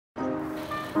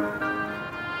Hold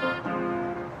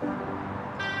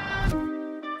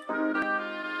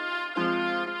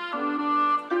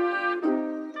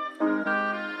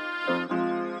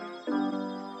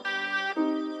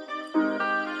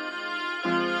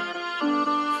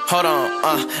on,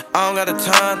 I don't got the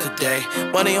time today.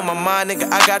 Money on my mind,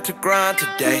 nigga, I got to grind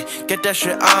today. Get that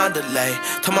shit on delay.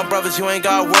 Tell my brothers you ain't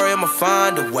gotta worry, I'ma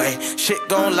find a way. Shit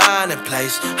gon' line in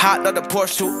place. Hot out the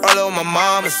Porsche too early, what my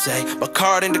mama say. My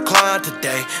card ain't decline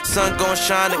today. Sun gon'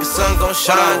 shine, nigga, sun gon'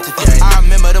 shine today. I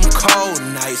remember them cold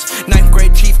nights. 9th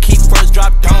grade chief keep first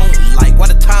drop, don't like. Why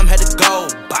the time had to go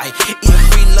by. Eating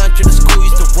free lunch at the school,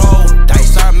 used to roll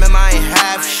dice. I remember I ain't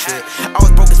have shit. I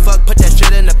was broke as fuck, put that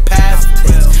shit in the past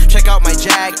tense. Check out my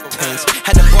Jag tints.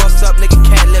 Had to boss up, nigga,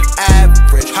 can't live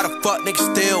average. How the fuck nigga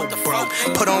still broke?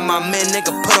 Put on my men,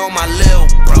 nigga, put on my lil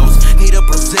bros. Need a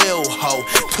Brazil hoe.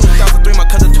 2003, my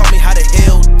cousin taught me how to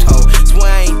heel toe. Swear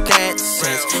I ain't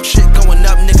dancing. Shit going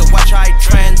up, nigga, watch how I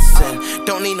transcend.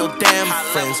 Don't need no damn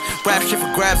friends. Rap shit for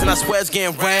grabs and I swear it's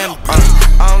getting rammed.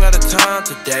 I don't got the time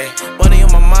today. Money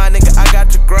on my mind, nigga, I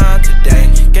got to grind today.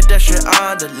 Get that shit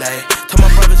on delay. Tell my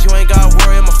brothers you ain't gotta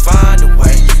worry, I'ma find a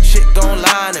way. Shit gon'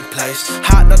 line in place.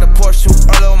 Hot out the Porsche too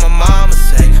early, what my mama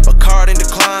say. My card ain't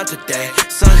decline today.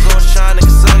 Sun gon' shine,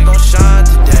 nigga, sun gon' shine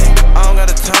today. I don't got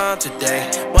the time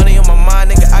today. Money on my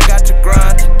mind, nigga, I got to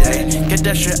grind today. Get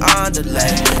that shit on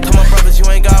delay. Tell my brothers you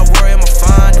ain't gotta worry, I'ma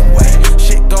find a way.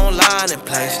 Shit gon' line in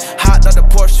place. Hot out the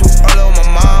Porsche too early, what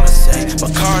my mama say. My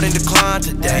card ain't decline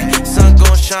today. Sun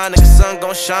gon' shine, nigga, sun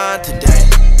gon' shine today.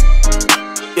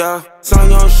 Yeah, sun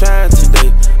gon' shine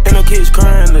today. Ain't no kids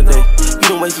crying today.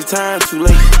 You don't waste your time too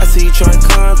late. I see you trying to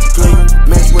contemplate.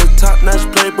 Match with top-notch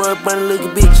playboy, bunny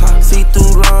looking bitch.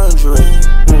 See-through lingerie.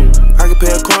 I can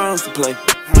pay a crumbs to play.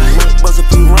 Bust a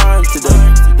few rhymes today.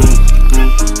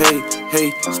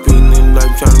 Hey, spinning like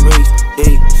I'm tryna race.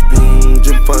 Hey, spin,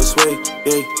 drip for the sway.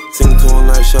 Hey, sing to him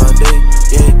like Sade.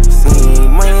 Yeah,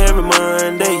 money every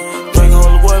Monday. Drink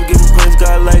whole world, give me Prince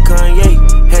God like Kanye.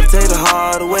 Had to take the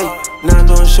hard away. Now I'm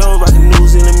doing shows, rockin' New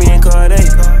Zealand, me and Cordae.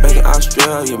 Back in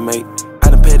Australia, mate. I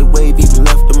done paid the wave, even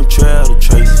left them a trail to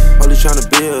trace. Only tryna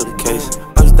build a case.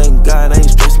 I just thank God I ain't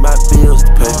stressing my bills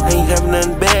to pay. I ain't having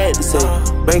nothing bad to say.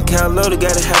 Bank account loaded,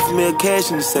 got $500,000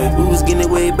 cash in the safe. We was getting it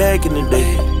way back in the day.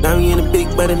 Now we in a big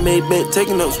body made bet,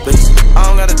 taking up space. I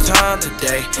don't got the time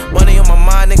today. Money on my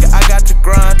mind, nigga, I got to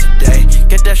grind today.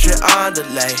 Get that shit on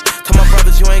delay. Tell my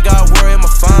brothers you ain't gotta worry, I'ma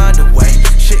find a way.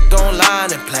 Shit gon'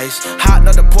 line in place. Hot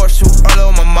out the Porsche too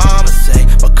early, what my mama say.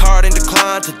 My card ain't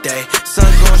decline today. Sun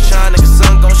gon' shine, nigga,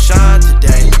 sun gon' shine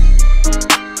today.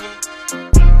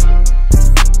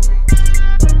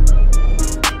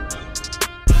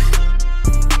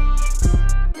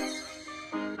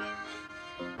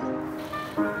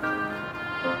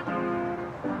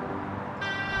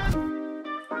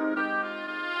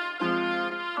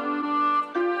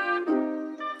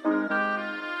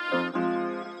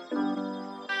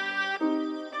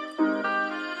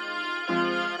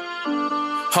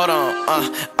 Hold on,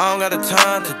 I don't got the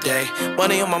time today.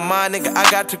 Money on my mind, nigga, I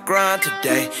got to grind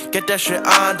today. Get that shit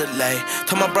on delay.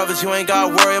 Tell my brothers you ain't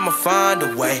gotta worry, I'ma find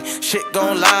a way. Shit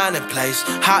gon' line in place.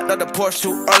 Hot out the Porsche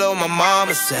too early, what my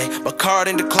mama say. My card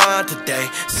ain't decline today.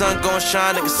 Sun gon'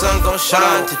 shine, nigga, sun gon'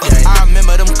 shine today. I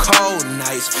remember them cold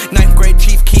nights. 9th grade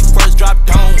chief keep first drop,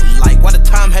 don't like. Why the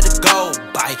time had to go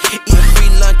by. Eating free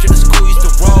lunch at the school, used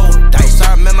to roll dice.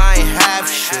 I remember I ain't have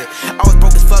shit. I was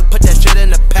broke as fuck, put that shit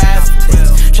in the past tense.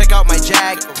 Check out my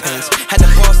Jag tints. Had to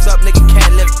boss up, nigga,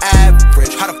 can't live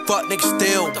average. How the fuck nigga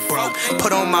still broke?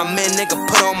 Put on my men, nigga,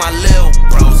 put on my lil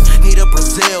bros. Need a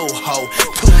Brazil hoe.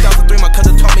 2003, my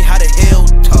cousin taught me how to heel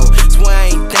toe. Swear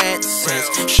I ain't dancing.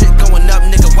 Shit going up,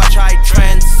 nigga, watch how I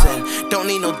transcend. Don't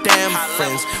need no damn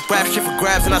friends. Rap shit for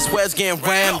grabs and I swear it's getting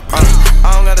rammed.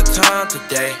 I don't got the time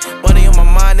today. Money on my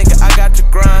mind, nigga, I got to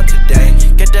grind today.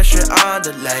 Get that shit on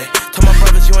delay. Tell my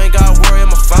brothers you ain't gotta worry,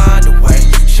 I'ma find a way.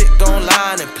 Shit gon'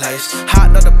 line in place.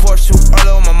 Hot out the Porsche too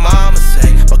early, what my mama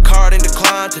say. My card ain't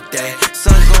decline today.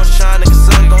 Sun gon' shine, nigga,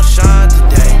 sun gon' shine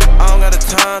today. I don't got the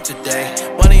time today.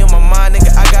 Money on my mind,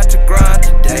 nigga, I got to grind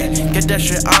today. Get that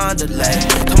shit on delay.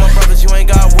 Tell my brothers you ain't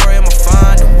gotta worry, I'ma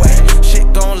find a way. Shit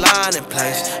gon' line in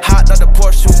place. Hot out the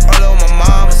Porsche too early, what my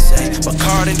mama say. My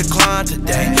card ain't decline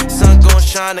today. Sun gon'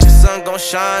 shine, nigga, sun gon'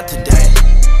 shine today.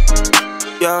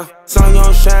 Yeah, sun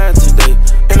gon' shine today.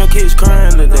 Ain't no kids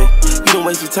crying today. You don't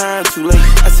waste your time too late.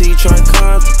 I see you trying to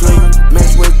contemplate.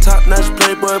 Match with top-notch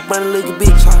playboy, bunny looking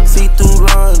bitch. See-through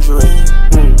lingerie.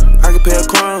 I can pay a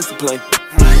crumbs to play.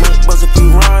 Bust a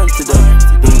few rhymes today.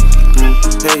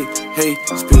 Hey,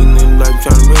 spinning like I'm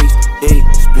tryna race. Hey,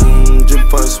 spin, drip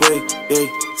for the sway. Hey,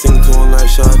 sing to him like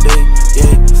Sade.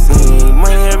 Yeah,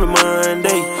 money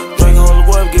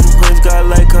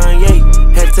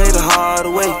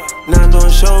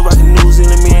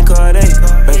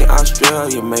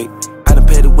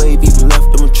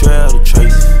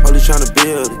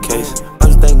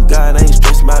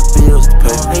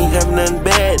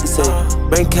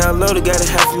Bank account loaded, got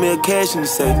 $500,000 cash in the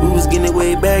safe. We was getting it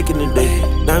way back in the day.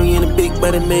 Now we in a big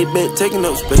body made bet, taking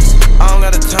up space. I don't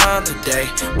got the time today.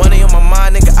 Money on my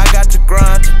mind, nigga, I got to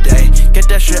grind today. Get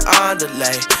that shit on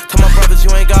delay. Tell my brothers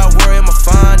you ain't gotta worry, I'ma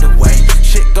find a way.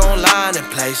 Shit gon' line in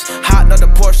place. Hot out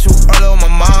the Porsche too early, what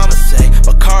my mama say.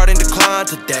 My card ain't declined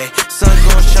today. Sun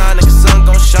gon' shine, nigga, sun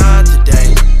gon' shine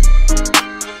today.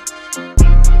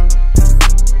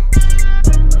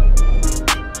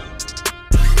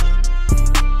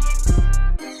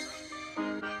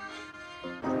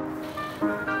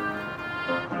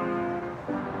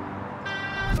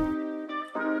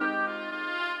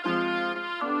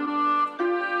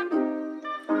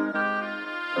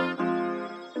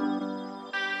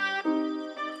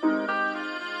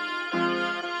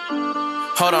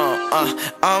 Hold on,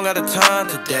 I don't got the time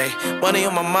today. Money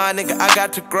on my mind, nigga, I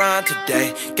got to grind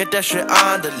today. Get that shit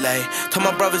on delay. Tell my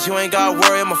brothers you ain't gotta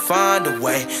worry, I'ma find a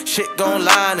way. Shit gon'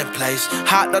 line in place.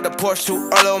 Hot out the Porsche too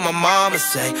early, what my mama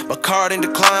say. My card ain't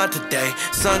declined today.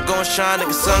 Sun gon' shine,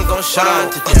 nigga, sun gon' shine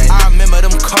today. I remember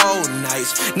them cold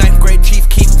nights. 9th grade chief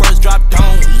keep first drop,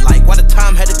 don't like. Why the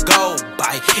time had to go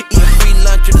by. Eating free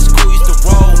lunch in the school, used to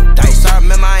roll dice. I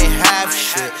remember I ain't have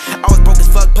shit. I was broke as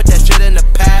fuck, put that shit in the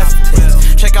past tense.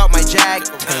 Check out my jag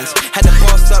pins. Had to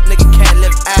boss up, nigga, can't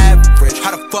live average.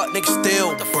 How the fuck nigga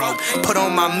still broke? Put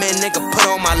on my men, nigga, put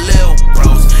on my lil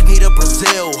bros. Need a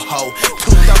Brazil hoe.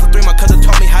 2003, my cousin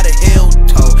taught me how to heel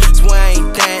toe. Swear I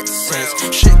ain't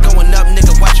dancing. Shit going up,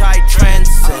 nigga, watch how I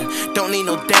transcend. Don't need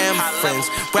no damn friends.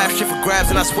 Rap shit for grabs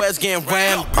and I swear it's getting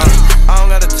rammed. I don't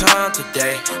got the time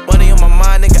today. Money on my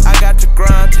mind, nigga, I got to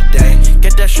grind today.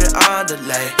 Get that shit on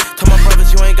delay. Tell my brothers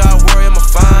you ain't gotta worry, I'ma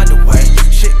find a way.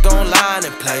 Shit gon' line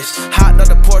in place. Hot out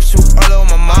the Porsche too early, what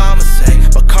my mama say.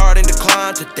 My card ain't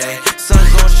declined today. Sun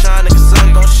gon' shine, nigga,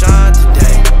 sun gon' shine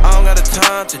today. I don't got the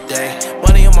time today.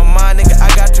 Money on my mind, nigga, I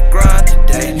got to grind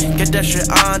today. Get that shit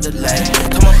on delay.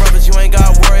 Tell my brothers you ain't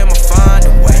gotta worry, I'ma find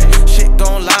a way. Shit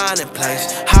gon' line in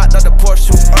place. Hot out the Porsche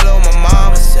too early, what my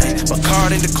mama say. My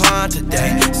card ain't declined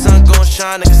today. Sun gon'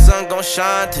 shine, nigga, sun gon'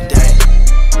 shine today.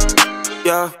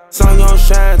 Yeah, sun gon'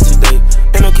 shine today.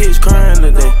 Ain't no kids crying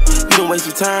today. You don't waste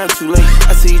your time too late.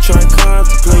 I see you trying to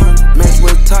contemplate. Match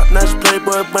with top-notch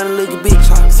playboy, bunny looking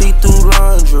bitch. See through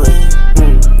lingerie.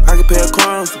 I can pay a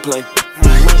crumbs to play.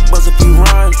 Might bust a few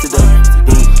rhymes today.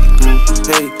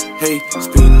 Hey,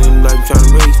 spinning like I'm trying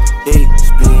to race. Hey,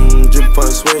 spin, drip for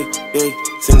the sway. Hey,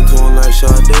 singing to him like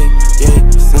Cordae.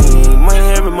 Yeah,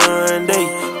 money every Monday.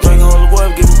 Drink holy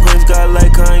water, giving praise God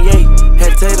like Kanye.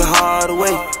 Had to take the hard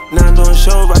away. Now I'm doing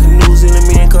shows, rockin' New Zealand,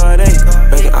 me and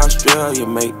Cordae. Back in Australia,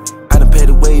 mate. I done paid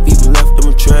the wave, even left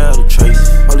them a trail to trace.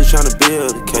 Only tryna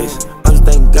build a case. I just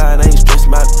thank God I ain't stressing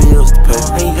my bills to pay.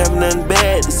 I ain't having nothing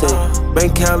bad to say.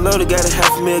 Bank account loaded, got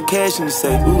 $500,000 cash in the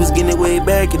safe. We was getting it way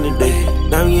back in the day.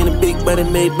 Now we in a big body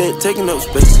made bet, taking up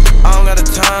space. I don't got the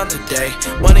time today.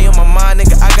 Money on my mind,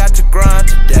 nigga, I got to grind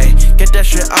today. Get that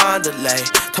shit on delay.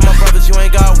 Tell my brothers you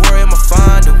ain't gotta worry, I'ma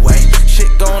find a way.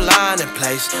 Shit gon' line in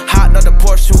place. Hot out the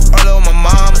Porsche too early, what my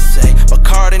mama say. My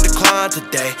card ain't declined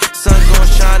today. Sun gon'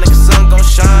 shine, nigga, sun gon'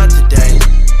 shine today.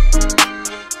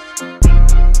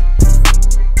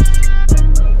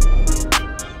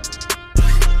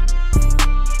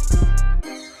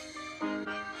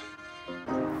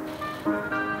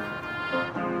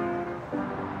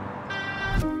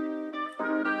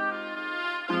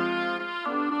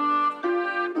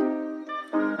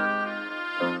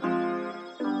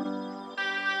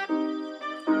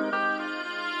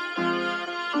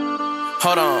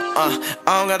 Hold on,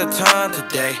 I don't got the time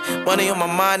today. Money on my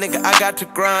mind, nigga, I got to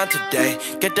grind today.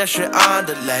 Get that shit on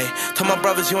delay. Tell my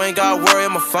brothers you ain't gotta worry,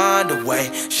 I'ma find a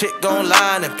way. Shit gon'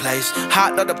 line in place.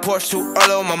 Hot out the Porsche too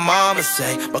early, what my mama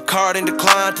say. My card ain't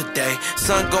declined today.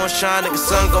 Sun gon' shine, nigga,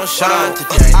 sun gon' shine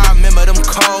today. I remember them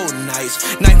cold nights.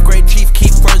 9th grade chief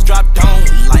keep first drop, don't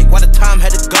like. Why the time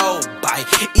had to go by.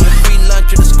 Eating free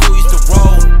lunch in the school, used to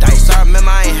roll dice. I remember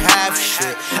I ain't have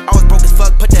shit. I was broke as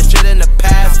fuck, put that shit in the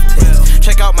past tense.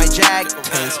 Check out my jag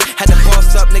pins. Had to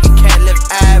boss up, nigga, can't live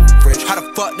average. How the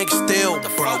fuck nigga still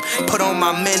broke? Put on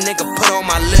my men, nigga, put on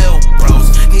my lil bros.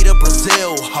 Need a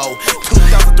Brazil hoe.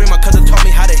 2003, my cousin taught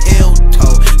me how to heel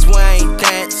toe. Swear I ain't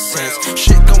dancing.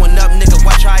 Shit going up, nigga,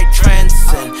 watch how I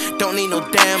transcend. Don't need no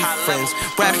damn friends.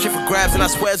 Rap shit for grabs and I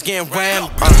swear it's getting rammed.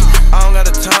 I don't got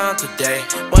the time today.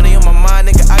 Money on my mind,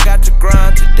 nigga, I got to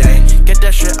grind today. Get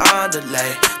that shit on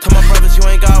delay. Tell my brothers you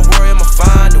ain't gotta worry, I'ma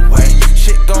find a way.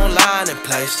 Shit gon' line in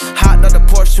place. Hot out the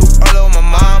Porsche too early, what my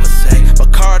mama say. My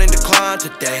card ain't declined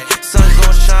today. Sun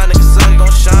gon' shine, nigga, sun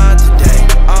gon' shine today.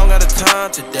 I don't got the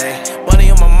time today. Money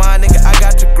on my mind, nigga, I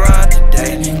got to grind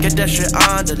today. Get that shit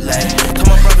on delay. Tell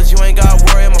my brothers you ain't gotta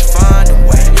worry, I'ma find a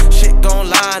way.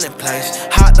 line in place.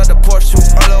 Hot out the Porsche too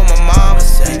early, what my mama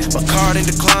say. My card ain't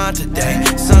declined today.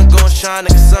 Sun gon' shine,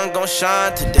 nigga, sun gon'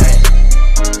 shine today.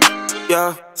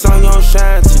 Yeah, sun gon'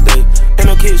 shine today. Ain't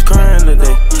no kids crying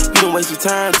today. You don't waste your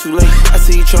time too late. I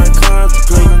see you trying to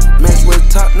contemplate. Match with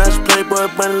top-notch playboy,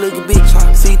 bunny looking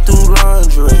bitch. See-through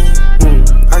lingerie.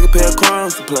 I can pay a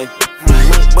crumbs to play.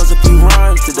 Might bust a few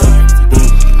rhymes today.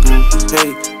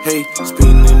 Hey,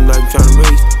 spinning like I'm tryna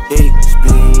race. Hey,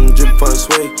 spin, drip for the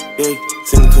sway. Hey,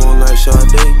 sing to him like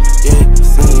Cordae.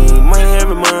 Yeah, money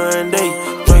every Monday.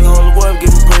 Drink holy water, get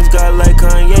the Prince God like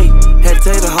Kanye. Had to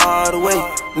take the hard away.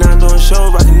 Now I'm doing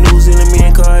shows, rockin' New Zealand, me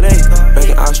and Cordae. Back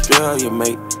in Australia,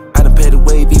 mate. I done paid the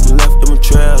wave, even left them a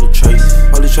trail to trace.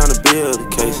 Only tryna build a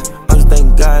case. I'm just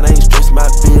thanking God I ain't stressing my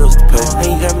bills to pay. I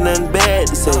ain't having nothing bad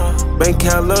to say. Bank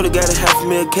account loaded, got a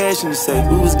 $500,000 cash in the safe.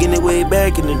 We was getting it way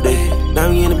back in the day. Now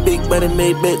we in a big body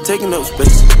made bet, taking up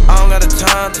space. I don't got the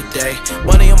time today.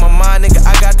 Money on my mind, nigga,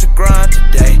 I got to grind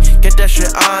today. Get that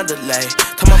shit on delay.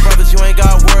 Tell my brothers you ain't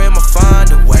gotta worry, I'ma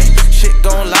find a way. Shit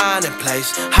gon' line in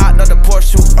place. Hot out the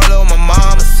Porsche too early, what my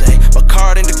mama say. My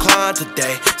card ain't declined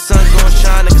today. Sun gon'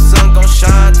 shine, nigga, sun gon'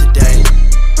 shine today.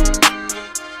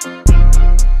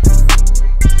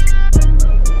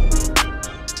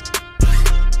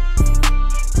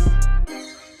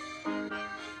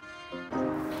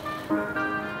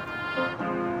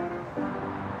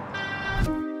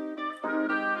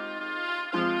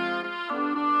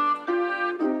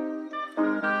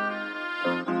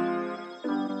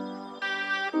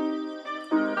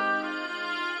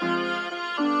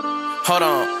 Hold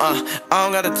on, I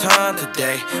don't got the time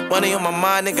today. Money on my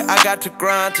mind, nigga, I got to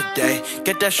grind today.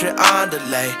 Get that shit on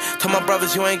delay. Tell my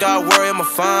brothers you ain't gotta worry, I'ma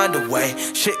find a way.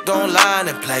 Shit gon' line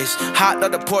in place. Hot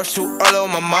out the Porsche too early,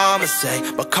 what my mama say.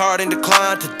 My card ain't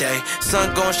declined today.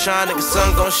 Sun gon' shine, nigga,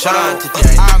 sun gon' shine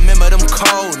today. I remember them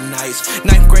cold nights.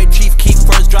 9th grade chief keep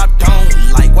first drop, don't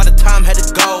like. Why the time had to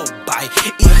go by.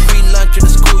 Eating free lunch in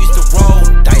the school, used to roll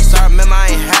dice. I remember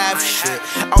I ain't have shit.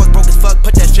 I was broke as fuck,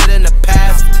 put that shit in the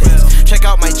past tense. Check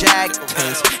out my Jag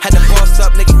tints. Had to boss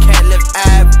up, nigga, can't live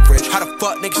average. How the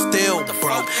fuck nigga still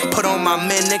broke? Put on my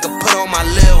men, nigga, put on my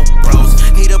lil bros.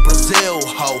 Need a Brazil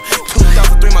hoe.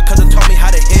 2003, my cousin taught me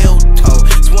how to heel toe.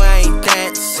 Swear I ain't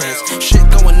dancing. Shit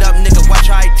going up, nigga,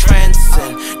 watch how I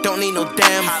transcend. Don't need no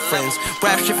damn friends.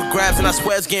 Rap shit for grabs and I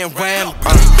swear it's getting rammed.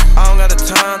 I don't got the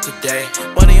time today.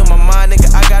 Money on my mind,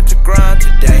 nigga, I got to grind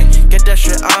today. Get that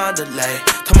shit on delay.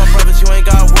 Tell my brothers you ain't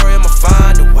gotta worry, I'ma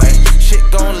find a way. Shit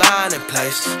gon' line in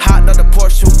place. Hot out the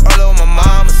Porsche too early, what my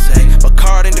mama say. My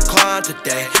card ain't declined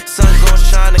today. Sun gon'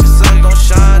 shine, nigga, sun gon'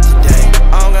 shine today.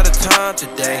 I don't got the time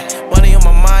today. Money on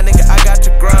my mind, nigga, I got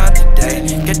to grind today.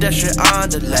 Get that shit on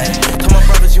delay. Tell my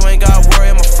brothers you ain't gotta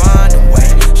worry, I'ma find a way.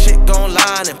 Shit gon'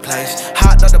 line in place.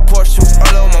 Hot out the Porsche too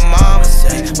early, what my mama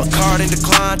say. My card ain't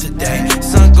declined today.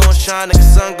 Sun gon' shine, nigga,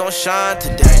 sun gon' shine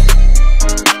today.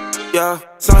 Yeah,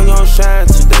 sun gon' shine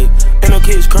today. Ain't no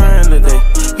kids crying today.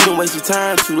 You don't waste your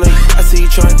time too late. I see you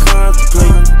trying to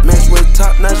contemplate. Match with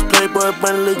top-notch playboy,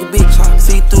 bunny looking bitch.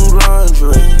 See-through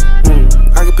lingerie.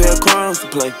 I can pay a crumbs to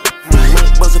play.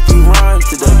 Might bust a few rhymes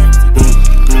today.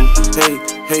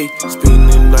 Hey,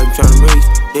 spinning like I'm tryna race.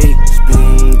 Hey,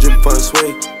 spin, drip for the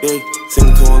sway. Hey,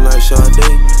 sing to him like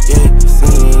Cordae. Yeah,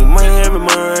 money every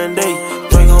Monday.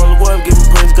 Drink holy water, get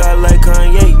the Prince God like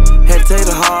Kanye. Had to take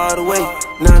the hard away.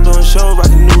 Now I'm doing shows,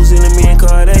 rockin' New Zealand, me and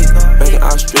Cordae. Back in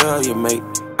Australia, mate.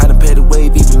 I done paid the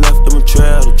wave, even left them a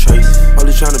trail to trace.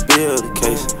 Only tryna build a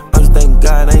case. I'm just thanking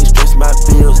God I ain't stressing my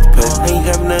bills to pay. I ain't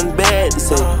having nothing bad to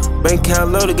say. Bank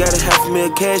account loaded, got a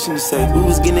 $500,000 cash in the safe. We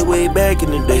was getting it way back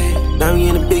in the day. Now we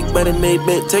in a big body made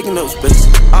bet, taking up space.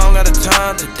 I don't got the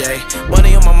time today.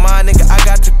 Money on my mind, nigga, I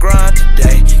got to grind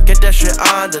today. Get that shit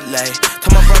on delay.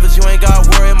 Tell my brothers you ain't gotta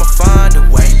worry, I'ma find a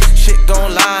way. Shit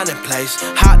gon' line in place.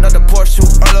 Hot out the Porsche too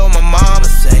early, what my mama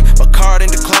say. My card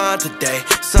ain't declined today.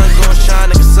 Sun gon' shine,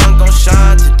 nigga, sun gon'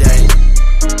 shine today.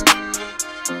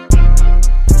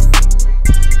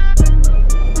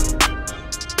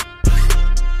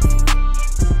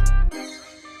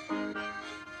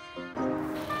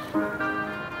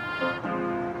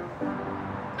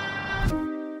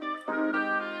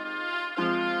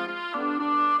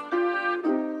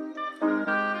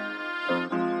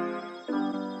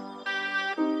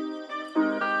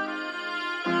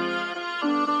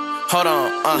 Hold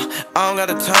on, I don't got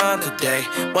the time today.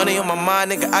 Money on my mind,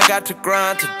 nigga, I got to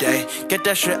grind today. Get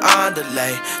that shit on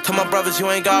delay. Tell my brothers you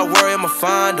ain't gotta worry, I'ma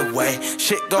find a way.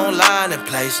 Shit gon' line in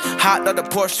place. Hot out the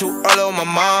Porsche too early, what my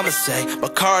mama say. My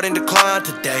card ain't declined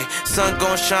today. Sun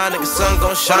gon' shine, nigga, sun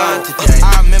gon' shine today.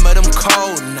 I remember them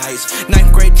cold nights.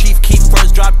 9th grade chief keep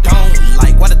first drop, don't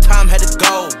like. Why the time had to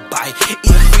go by.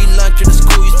 Eating free lunch in the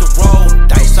school,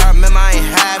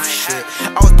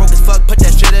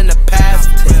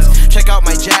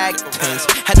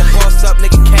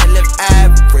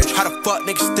 fuck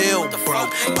nigga still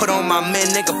broke? Put on my men,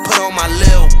 nigga, put on my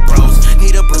lil bros.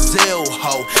 Need a Brazil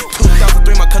hoe.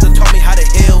 2003, my cousin taught me how to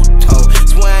heel toe.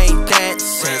 Swear I ain't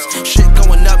dancing. Shit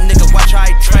going up, nigga, watch how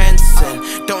I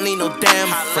transcend. Don't need no damn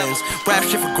friends. Rap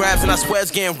shit for grabs and I swear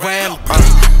it's getting rammed.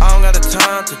 I don't got the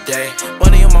time today.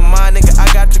 Money on my mind, nigga,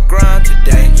 I got to grind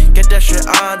today. Get that shit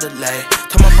on delay.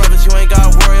 Tell my brothers you ain't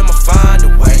gotta worry, I'ma find a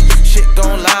way. Shit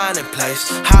gon' line in place.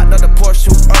 Hot out the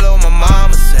Porsche too early, what my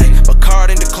mama say. But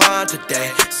card ain't decline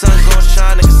today. Sun gon'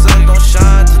 shine, nigga, sun gon'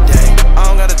 shine today. I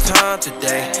don't got the time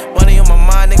today. Money on my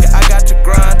mind, nigga, I got to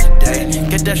grind today.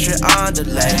 Get that shit on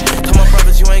delay. Tell my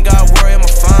brothers you ain't gotta worry, I'ma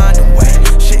find a way.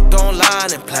 Shit gon'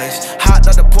 line in place. Hot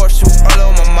out the Porsche too early,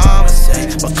 what my mama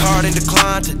say. But card ain't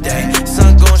decline today.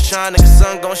 Sun gon' shine, nigga,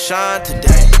 sun gon' shine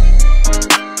today.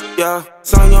 Yeah,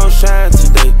 sun gon' shine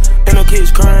today. Ain't no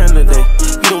kids crying today.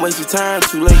 You don't waste your time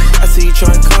too late. I see you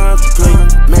trying to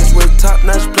contemplate. Match with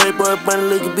top-notch playboy, bunny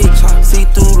looking bitch. See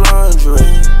through lingerie.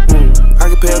 I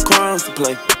can pay a crumbs to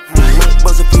play. Might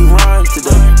bust a few rhymes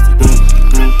today.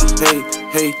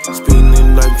 Hey,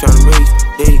 spinning like I'm tryna race.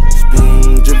 Hey,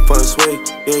 spin, drip for the sway.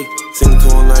 Hey, sing to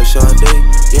him like Cordae.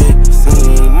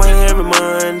 Yeah, money every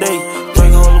Monday.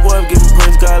 Drink holy water, giving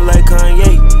Prince God like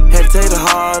Kanye. Had to take the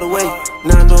hard away.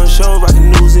 Now I'm doing shows,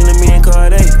 rockin' New Zealand, me and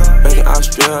Cordae. Back in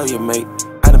Australia, mate.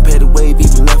 I done paid the wave,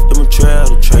 even left them a trail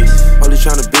to trace. Only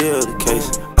tryna build a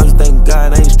case. I'm just thanking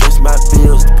God I ain't stressing my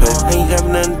bills to pay. I ain't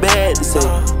having nothing bad to say.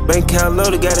 Bank account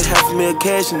loaded, got $500,000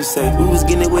 cash in the safe. We was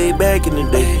getting it way back in the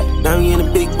day. Now we in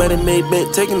a big body made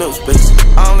bet, taking up space.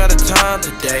 I don't got the time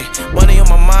today. Money on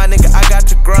my mind, nigga, I got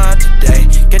to grind today.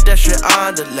 Get that shit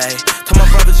on delay. Tell my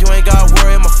brothers you ain't gotta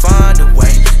worry, I'ma find a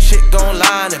way. Shit gon'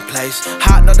 line in place.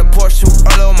 Hot out the Porsche too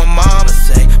early, what my mama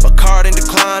say. But card ain't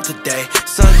decline today.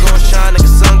 Sun gon' shine, nigga,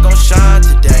 sun gon' shine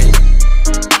today.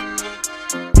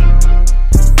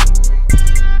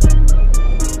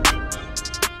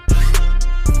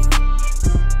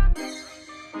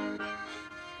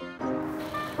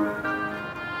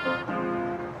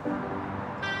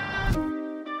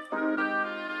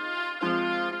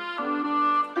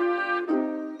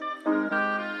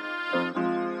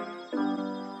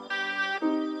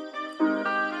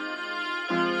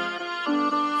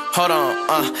 Hold on,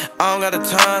 I don't got the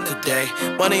time today.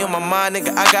 Money on my mind,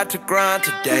 nigga, I got to grind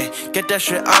today. Get that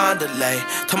shit on delay.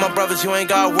 Tell my brothers you ain't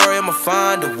gotta worry, I'ma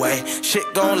find a way. Shit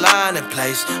gon' line in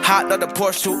place. Hot out the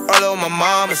Porsche too early, what my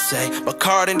mama say. But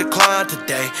card ain't decline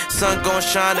today. Sun gon'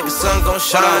 shine, nigga, sun gon'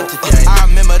 shine today. I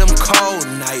remember them cold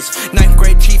nights. 9th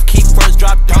grade chief keep first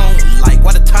drop, don't like.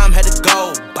 Why the time had to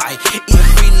go by. Eating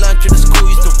free lunch at the school,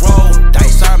 used to roll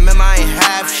dice. I remember I ain't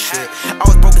have shit. I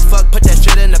was broke as fuck, put that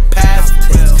shit in the past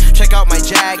tense. Check out my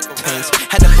Jag pins.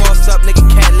 Had to boss up, nigga,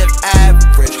 can't live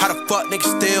average. How the fuck nigga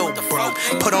still broke?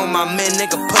 Put on my men,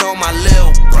 nigga, put on my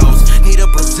lil bros. Need a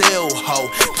Brazil hoe.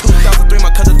 2003, my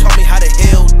cousin taught me how to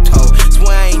heel toe.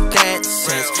 Swear I ain't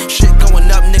dancing. Shit going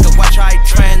up, nigga, watch how I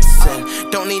transcend.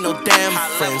 Don't need no damn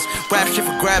friends. Rap shit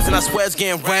for grabs and I swear it's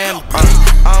getting rammed.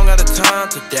 I don't got the time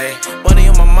today. Money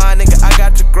on my mind, nigga, I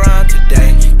got to grind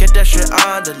today. Get that shit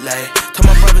on delay. Tell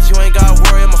my brothers you ain't gotta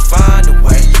worry, I'ma find a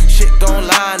way. Shit gon'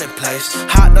 line in place.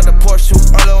 Hot out the Porsche too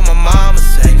early, what my mama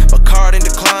say. But card ain't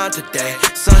decline today.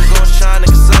 Sun gon' shine,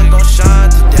 nigga, sun gon' shine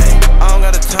today. I don't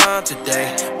got the time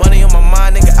today. Money on my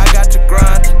mind, nigga, I got to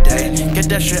grind today. Get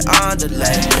that shit on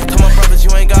delay. Tell my brothers you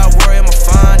ain't gotta worry, I'ma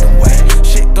find a way.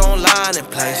 Shit gon' line in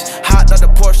place. Hot out the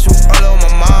Porsche too early,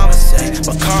 what my mama say.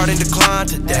 But card ain't decline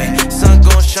today. Sun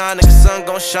gon' shine, nigga, sun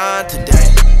gon' shine today.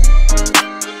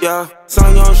 Yeah,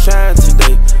 sun gon' shine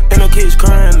today. Ain't no kids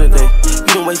crying today.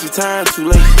 You don't waste your time too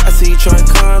late. I see you trying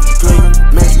to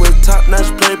contemplate. Match with top-notch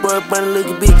playboy, bunny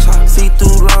looking bitch. See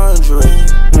through lingerie.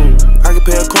 I can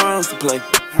pay a crumbs to play.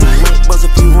 Might bust a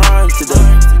few rhymes today.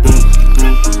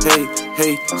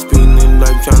 Hey, spinning like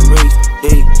I'm tryna race.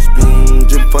 Hey, spin,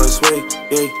 drip for the sway.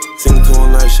 Hey, sing to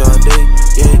him like Cordae.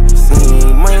 Yeah,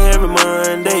 money every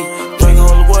Monday. Drink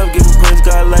holy water, giving Prince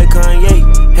God like Kanye.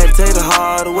 Had to take the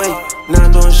hard away. Now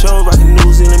I'm doing shows, rockin'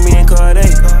 New Zealand, me and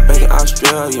Cordae. Back in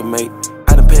Australia, mate.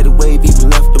 I done paid the wave, even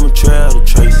left them a trail to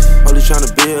trace. Only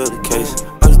tryna build a case.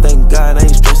 I'm just thanking God I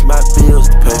ain't stressing my bills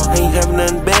to pay. I ain't having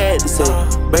nothing bad to say.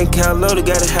 Bank account loaded,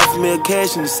 got $500,000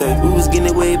 cash in the safe. We was getting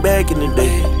it way back in the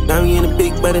day. Now we in a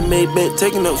big body made bet,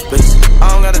 taking up space.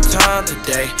 I don't got the time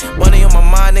today. Money on my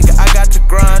mind, nigga, I got to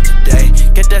grind today.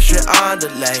 Get that shit on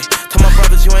delay. Tell my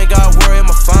brothers you ain't gotta worry,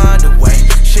 I'ma find a way.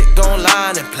 Shit gon'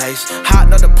 line in place.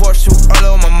 Hot out the Porsche too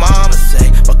early, what my mama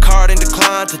say. But card ain't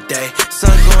decline today.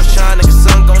 Sun gon' shine, nigga,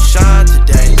 sun gon' shine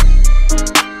today.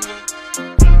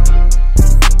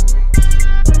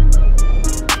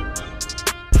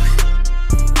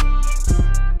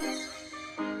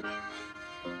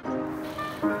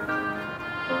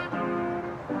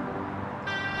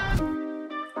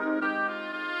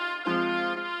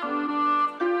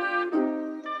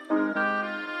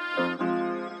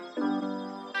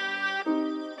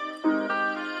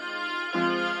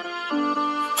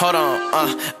 Hold on,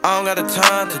 I don't got the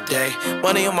time today.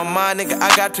 Money on my mind, nigga, I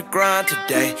got to grind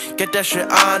today. Get that shit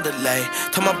on delay.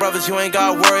 Tell my brothers you ain't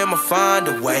gotta worry, I'ma find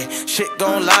a way. Shit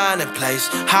gon' line in place.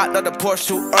 Hot out the Porsche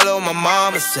too early, what my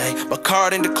mama say. My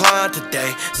card ain't declined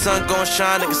today. Sun gon'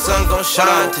 shine, nigga, sun gon'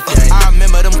 shine today. I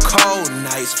remember them cold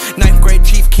nights. 9th grade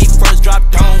chief keep first drop,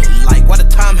 don't like. Why the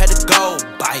time had to go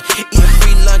by. Eating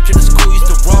free lunch at the school, used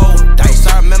to roll dice.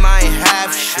 I remember I ain't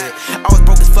have shit. I was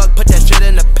broke as fuck, put that shit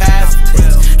in the past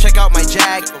tense. Check out my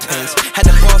jag tints. Had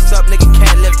to boss up, nigga,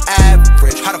 can't live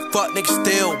average. How the fuck nigga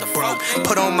still broke?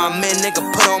 Put on my men, nigga,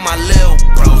 put on my lil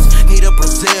bros. Need a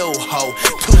Brazil hoe.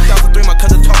 2003, my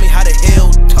cousin taught me how to heel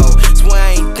toe. Swear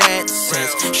I ain't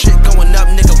dancing. Shit going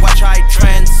up, nigga, watch how I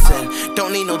transcend.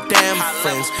 Don't need no damn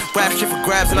friends. Rap shit for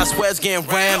grabs and I swear it's getting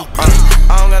rammed.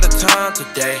 I don't got the time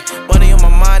today. Money on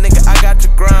my mind, nigga, I got to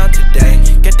grind today.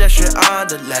 Get that shit on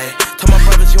delay. Tell my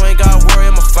brothers you ain't gotta worry,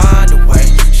 I'ma find a way.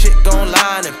 Shit gon'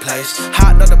 line in place.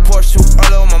 Hot out the Porsche too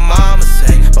early, what my mama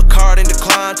say. My card ain't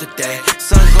declined today.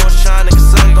 Sun gon' shine, nigga,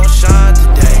 sun gon' shine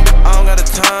today. I don't got the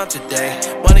time today.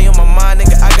 Money on my mind,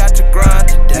 nigga, I got to grind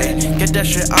today. Get that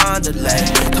shit on delay.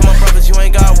 Tell my brothers you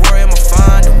ain't gotta worry, I'ma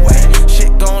find a way.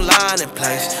 Shit gon' line in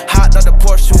place. Hot out the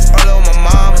Porsche too early, what my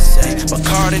mama say. My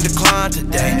card ain't declined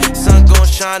today. Sun gon'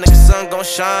 shine, nigga, sun gon'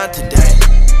 shine today.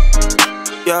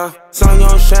 Yeah, sun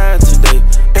gon' shine today.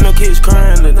 Ain't no kids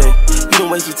crying today. You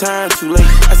don't waste your time too late.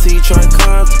 I see you trying to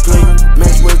contemplate.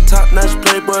 Match with top-notch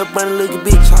playboy, bunny looking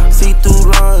bitch. See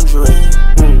through lingerie.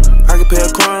 I can pay a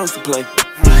crumbs to play.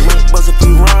 Might bust a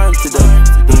few rhymes today.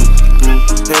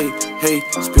 Hey,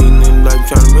 spinning like I'm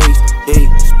tryna race. Hey,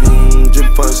 spin,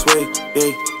 drip for the sway.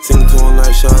 Hey, sing to him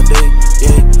like Cordae.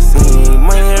 Yeah,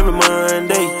 money every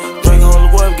Monday. Drink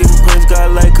holy water, give me Prince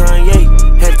God like Kanye.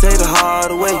 Had to take the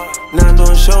hard away. Now I'm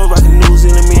doing shows, rockin' New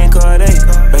Zealand, me and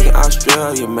Cordae. Back in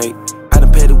Australia, mate. I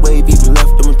done paid the wave, even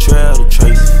left them a trail to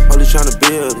trace. Only tryna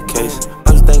build a case.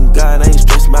 I just thank God I ain't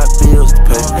stressing my bills to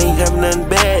pay. I ain't having nothing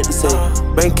bad to say.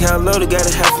 Bank account loaded, got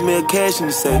 $500,000 cash in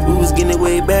the safe. We was getting it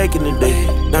way back in the day.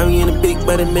 Now we in a big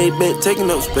body made bet,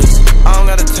 taking up space. I don't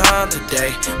got the time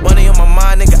today. Money on my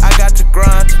mind, nigga, I got to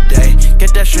grind today.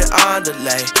 Get that shit on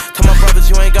delay. Tell my brothers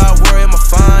you ain't gotta worry, I'ma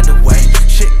find a way.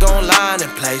 Shit gon' line in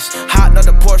place. Hot out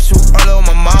the Porsche too early,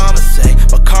 what my mama say.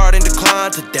 My card ain't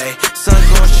declined today. Sun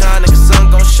gon' shine, nigga,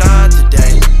 sun gon' shine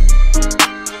today.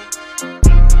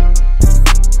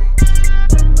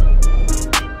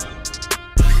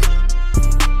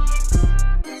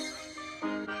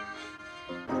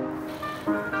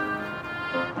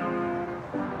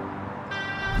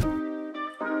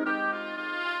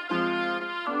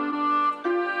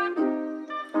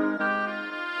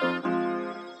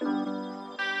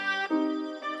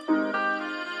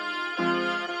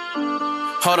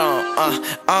 Hold on,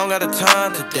 I don't got the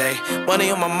time today. Money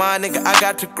on my mind, nigga, I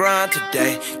got to grind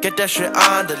today. Get that shit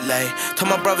on delay. Tell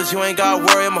my brothers you ain't gotta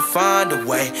worry, I'ma find a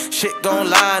way. Shit gon'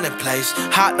 line in place.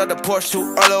 Hot out the Porsche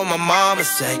too early, what my mama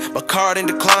say. My card ain't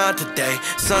declined today.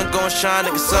 Sun gon' shine,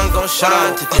 nigga, sun gon'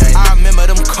 shine today. I remember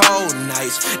them cold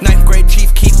nights. 9th grade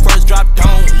chief keep first drop,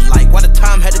 don't like. Why the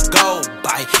time had to go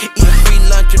by. Eating free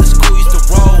lunch at the school, used to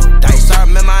roll dice. I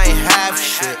remember I ain't have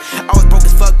shit. I was broke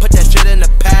as fuck, put that shit in the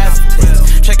past tense.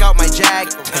 Check out my jag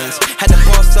tints. Had to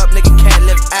boss up, nigga, can't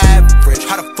live average.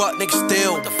 How the fuck nigga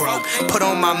still broke? Put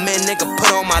on my men, nigga, put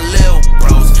on my lil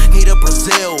bros. Need a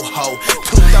Brazil hoe.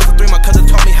 2003, my cousin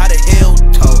taught me how to heel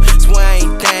toe. Swear I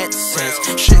ain't dancing.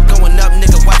 Shit going up,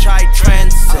 nigga, watch how I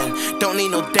transcend. Don't need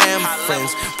no damn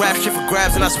friends. Rap shit for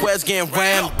grabs and I swear it's getting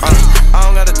rammed. I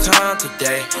don't got the time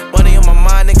today. Money on my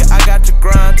mind, nigga, I got to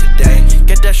grind today.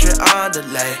 Get that shit on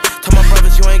delay. Tell my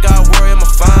brothers you ain't gotta worry, I'ma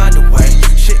find a way.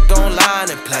 Shit gon' line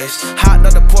in place. Hot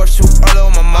out the Porsche too early,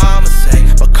 what my mama say.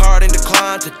 My card ain't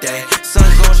declined today. Sun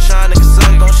gon' shine, nigga,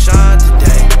 sun gon' shine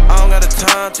today. I don't got the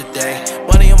time today.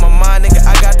 Money on my mind, nigga,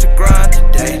 I got to grind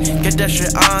today. Get that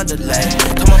shit on delay.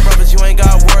 Tell my brothers you ain't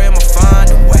gotta worry, I'ma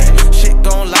find a way. Shit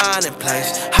gon' line in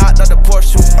place. Hot out the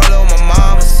Porsche too early, what my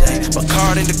mama say. My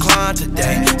card ain't declined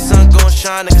today. Sun gon'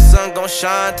 shine, nigga, sun gon'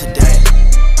 shine today.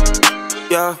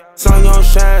 Yeah, sun gon'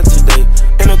 shine today.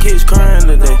 Ain't no kids crying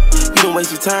today. You don't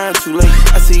waste your time too late.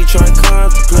 I see you trying to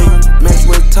contemplate. Match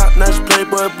with top-notch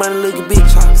playboy, bunny looking bitch.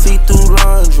 See through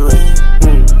lingerie.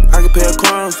 I can pay a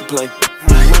crumbs to play.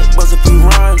 Might bust a few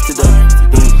rhymes today.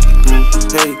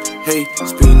 Hey,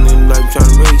 spinning like I'm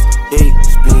tryna race. Hey,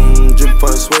 spin, drip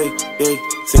for the sway. Hey,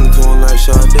 sing to him like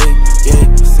Cordae.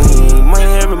 Yeah,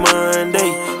 money every Monday.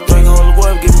 Drink holy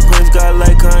water, give me Prince God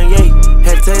like Kanye.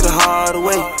 Had to take the hard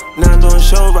away. Now I'm doing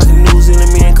shows, rockin' New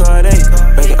Zealand, me and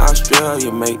Cordae. Back in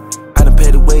Australia, mate. I done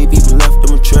paid the wave, even left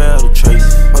them a trail to trace.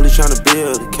 Only tryna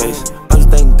build a case. I just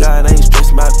thank God I ain't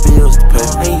stressing my bills to pay.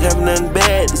 I ain't having nothing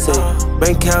bad to say.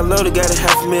 Bank account loaded, got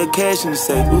 $500,000 cash in the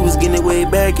safe. We was getting it way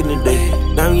back in the day.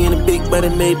 Now we in a big body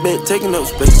made bet, taking up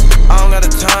space. I don't got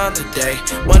the time today.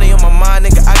 Money on my mind,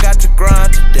 nigga, I got to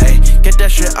grind today. Get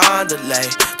that shit on delay.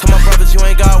 Tell my brothers you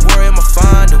ain't gotta worry, I'ma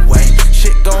find a way.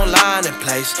 Shit gon' line in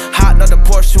place. Hot out the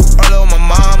Porsche too early, what my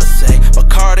mama say. My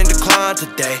card ain't decline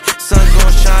today. Sun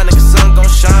gon' shine, nigga, sun gon'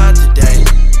 shine today.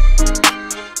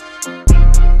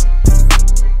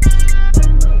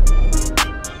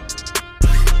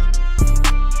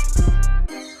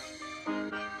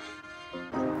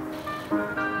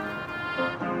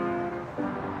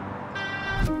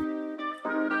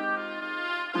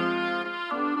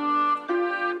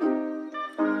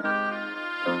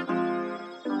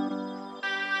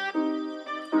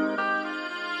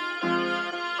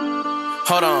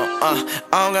 Hold on,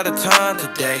 I don't got the time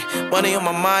today. Money on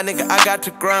my mind, nigga, I got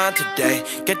to grind today.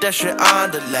 Get that shit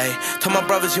on delay. Tell my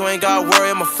brothers you ain't gotta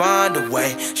worry, I'ma find a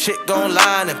way. Shit gon'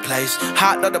 line in place.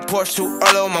 Hot out the Porsche too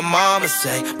early, what my mama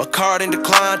say. My card ain't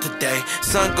decline today.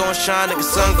 Sun gon' shine, nigga,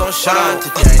 sun gon' shine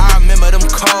today. I remember them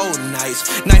cold nights.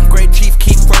 9th grade chief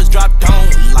keep first drop, don't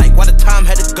like. Why the time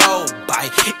had to go by.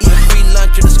 Eating free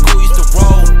lunch in the school, used to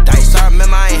roll dice. I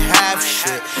remember I ain't have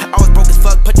shit. I was broke as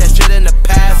fuck, put that shit in the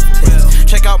past tense.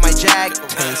 Check out my Jag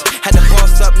tints. Had to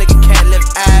boss up, nigga, can't live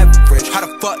average. How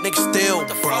the fuck nigga still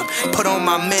broke? Put on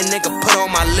my men, nigga, put on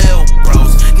my lil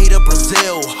bros. Need a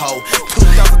Brazil hoe.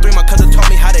 2003, my cousin taught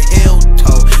me how to heel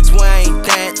toe. Swear I ain't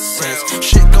dancing.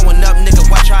 Shit going up, nigga,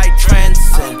 watch how I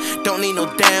transcend. Don't need no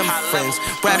damn friends.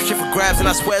 Rap shit for grabs and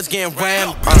I swear it's getting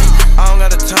rammed. I don't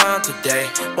got the time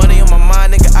today. Money on my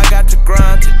mind, nigga, I got to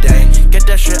grind today. Get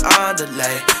that shit on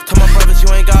delay. Tell my brothers you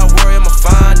ain't gotta worry, I'ma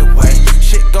find a way.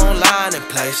 Shit gon' line in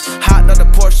place. Hot out the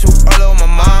Porsche too early, what my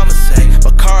mama say.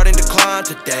 My card ain't decline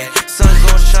today. Sun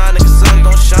gon' shine, nigga, sun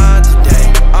gon' shine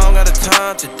today. I don't got the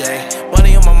time today.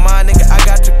 Money on my mind, nigga, I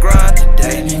got to grind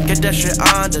today. Get that shit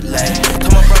on delay.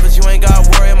 Tell my brothers you ain't gotta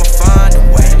worry, I'ma find a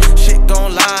way. Shit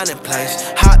gon' line in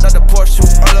place. Hot out the Porsche too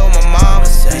early, what my mama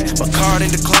say. My card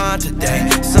ain't decline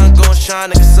today. Sun gon'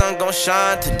 shine, nigga, sun gon'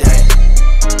 shine today.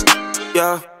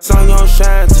 Yeah, sun gon'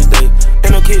 shine today.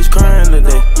 Ain't no kids crying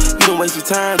today. You don't waste your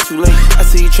time too late. I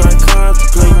see you trying to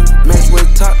contemplate. Match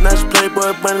with top-notch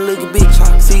playboy, bunny looking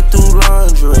bitch. See through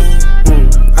lingerie.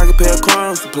 I can pay a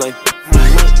crumbs to play.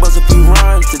 Might bust a few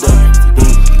rhymes today.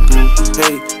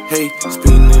 Hey,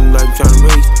 spinning like I'm trying to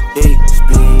race. Hey,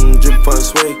 spin, drip for the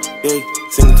sway. Hey,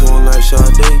 singing to him like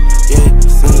Cordae.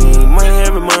 Yeah, money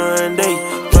every Monday.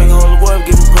 Drink holy water,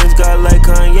 giving Prince God like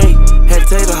Kanye. Had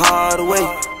to take the hard away.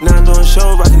 Now I'm doing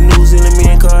shows, rockin' New Zealand, me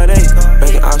and Cordae.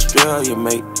 Back in Australia,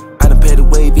 mate. I done paid the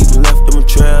wave, even left them a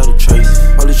trail to trace.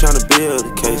 Only tryna build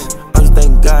a case. I just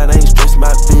thank God I ain't stressing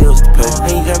my bills to pay. I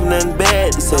ain't having nothing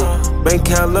bad to say. Bank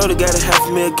account loaded, got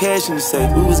 $500,000 cash in the safe.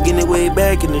 We was getting it way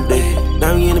back in the day.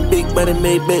 Now we in a big body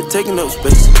made bet, taking up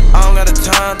space. I don't got the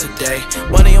time today.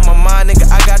 Money on my mind, nigga,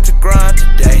 I got to grind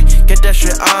today. Get that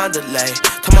shit on delay.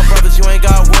 Tell my brothers you ain't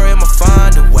gotta worry, I'ma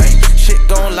find a way. Shit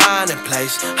gon' line in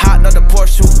place. Hot out the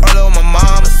Porsche too early, what my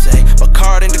mama say. My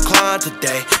card ain't decline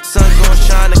today. Sun gon'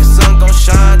 shine, nigga, sun gon'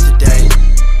 shine today.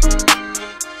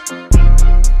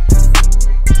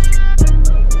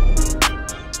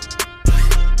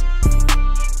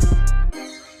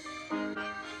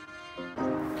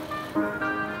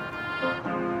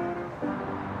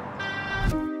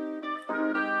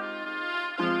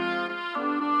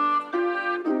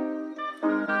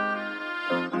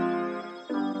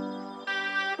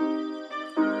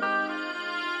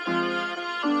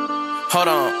 Hold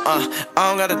on,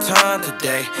 I don't got the time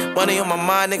today. Money on my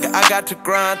mind, nigga, I got to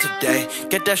grind today.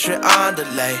 Get that shit on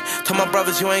delay. Tell my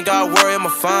brothers you ain't gotta worry, I'ma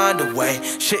find a way.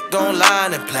 Shit gon'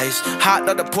 line in place. Hot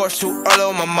out the Porsche too early,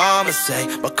 what my mama say.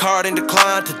 My card ain't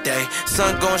decline today.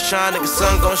 Sun gon' shine, nigga,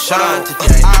 sun gon' shine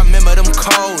today. I remember them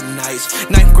cold nights.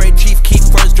 9th grade chief keep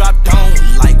first drop, don't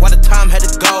like. Why the time had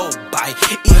to go by.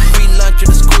 Eating free lunch in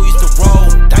the school, used to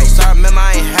roll dice. I remember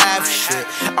I ain't have shit.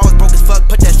 I was broke as fuck,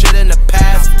 put that shit in the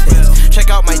past tense. Check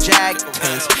out my Jag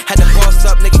tints. Had to boss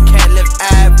up, nigga, can't live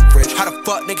average. How the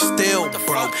fuck nigga still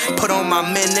broke? Put on my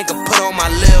men, nigga, put on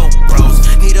my lil bros.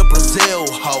 Need a Brazil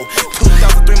hoe.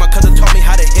 2003, my cousin taught me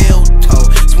how to heel toe.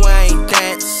 Swear I ain't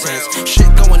dancing. Shit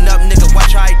going up, nigga,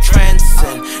 watch how I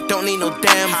transcend. Don't need no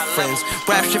damn friends.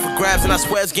 Rap shit for grabs and I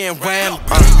swear it's getting rammed.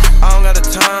 I don't got the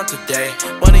time today.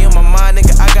 Money on my mind,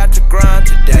 nigga, I got to grind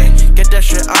today. Get that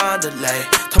shit on delay.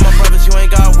 Tell my brothers you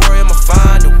ain't gotta worry, I'ma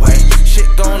find a way. Shit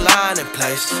gon' line in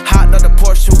place. Hot out the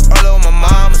Porsche too early, what my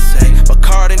mama say. My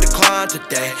card ain't decline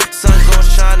today. Sun gon'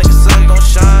 shine, nigga, sun gon'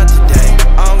 shine today.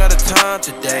 I don't got the time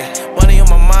today. Money on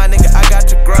my mind, nigga, I got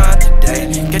to grind today.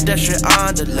 that shit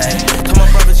on delay. Tell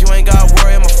my brothers you ain't gotta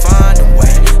worry, I'ma find a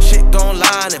way. Shit gon'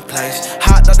 line in place.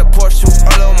 Hot out the porch too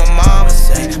early, what my mama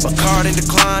say. My card ain't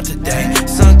declined today.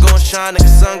 Sun gon' shine, nigga,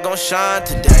 sun gon' shine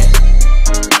today.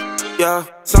 Yeah,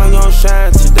 sun gon'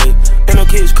 shine today. Ain't no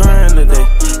kids crying today.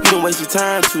 You don't waste your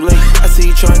time too late. I see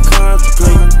you trying to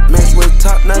contemplate. Match with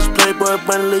top-notch playboy,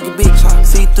 bunny looking beach.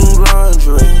 See-through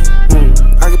lingerie.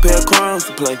 I can pay a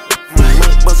crumbs to play.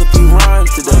 Might bust a few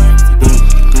rhymes today.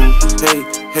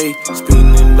 Hey,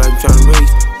 spinning like I'm tryna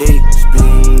race. Hey,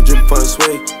 spin, drip for the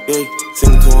sway. Hey,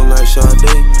 sing to him like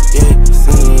Cordae.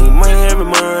 Yeah, money every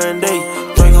Monday.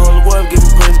 Drink a whole water, giving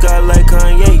Prince God like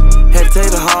Kanye. Had to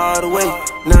take the hard away.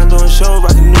 Now I'm doing shows,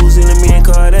 rockin' New Zealand, me and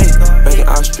Cordae. Back in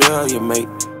Australia, mate.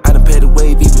 I done paid the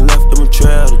wave, even left them a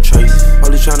trail to trace.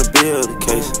 Only tryna build a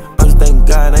case. I'm just thanking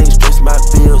God I ain't stressing my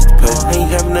bills to pay. I ain't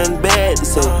having nothing bad to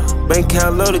say. Bank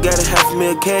account loaded, got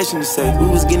 $500,000 cash in the safe. We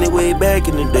was getting it way back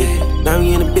in the day. Now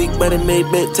we in a big body made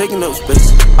bet, taking up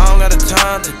space. I don't got the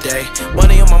time today.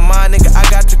 Money on my mind, nigga, I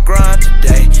got to grind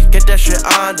today. Get that shit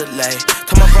on delay.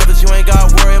 Tell my brothers you ain't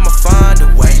gotta worry, I'ma find a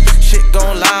way. Shit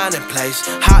gon' line in place.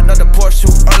 Hot out the porch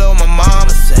too early, what my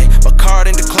mama say. My card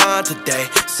ain't declined today.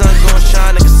 Sun gon'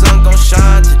 shine, nigga, sun gon'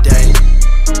 shine today.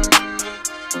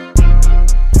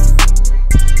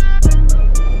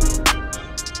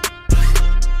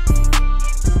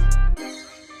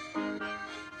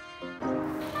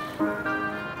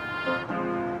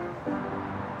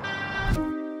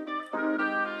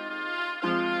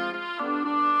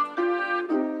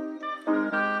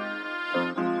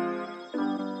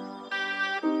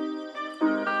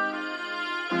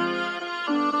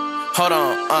 Hold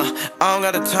on, I don't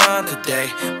got the time today.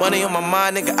 Money on my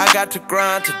mind, nigga, I got to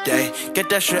grind today. Get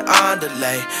that shit on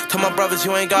delay. Tell my brothers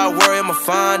you ain't gotta worry, I'ma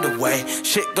find a way.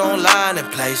 Shit gon' line in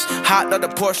place. Hot out the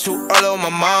porch too early, what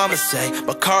my mama say.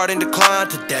 My card ain't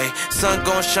declined today. Sun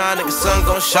gon' shine, nigga, sun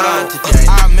gon' shine today.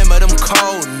 I remember them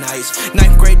cold nights.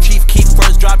 9th grade chief keep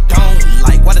first drop, don't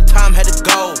like. Why the time had to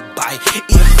go by.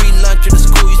 Eating free lunch in the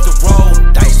school, used to roll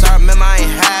dice. I remember I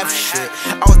ain't have shit.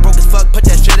 I was broke as fuck, put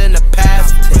that shit in the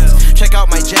past tense. Check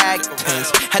out my Jag pins.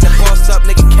 Had to boss up,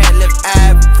 nigga, can't live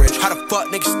average. How the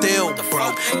fuck nigga still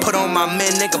broke? Put on my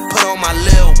men, nigga, put on my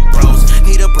lil bros.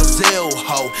 Need a Brazil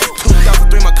hoe.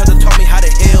 2003, my cousin taught me how to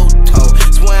heel toe.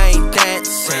 Swear I ain't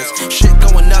dancing. Shit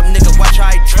going up, nigga, watch how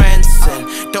I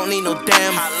transcend. Don't need no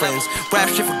damn friends. Rap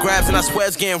shit for grabs and I swear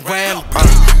it's getting rammed.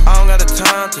 I don't got the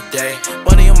time today.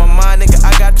 Money on my mind, nigga,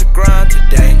 I got to grind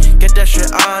today. Get that shit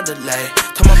on delay.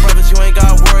 Tell my brothers you ain't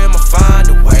gotta worry, I'ma find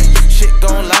a way. Shit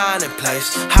gon' line in place.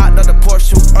 Hot out the porch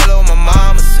too early, what my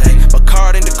mama say. My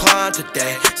card ain't declined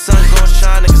today. Sun gon'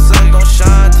 shine, nigga, sun gon'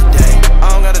 shine today.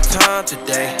 I don't got the time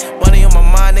today. Money on my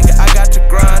mind, nigga, I got to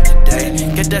grind today.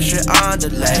 Get that shit on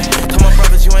delay. Tell my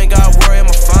brothers you ain't gotta worry,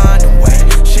 I'ma find a way.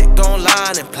 Shit gon'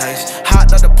 line in place.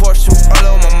 Hot out the porch too early,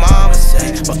 what my mama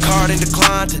say. My card ain't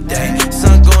declined today.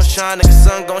 Sun gon' shine, nigga,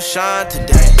 sun gon' shine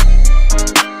today.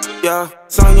 Yeah,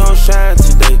 sun gon' shine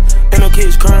today. Ain't no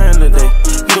kids crying today.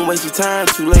 You don't waste your time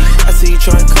too late. I see you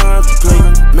trying to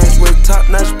contemplate. Match with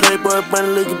top-notch playboy, bunny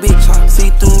looking beach.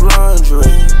 See-through lingerie.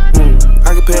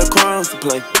 I can pay a crumbs to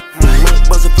play. Might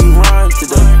bust a few rhymes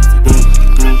today.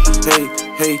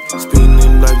 Hey,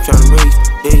 spinning like I'm tryna race.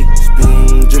 Hey,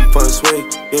 spin, drip for the sway.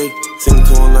 Hey, sing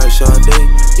to him like Cordae.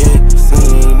 Yeah,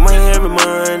 money every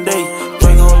Monday.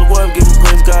 Drink a whole water, giving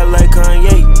Prince God like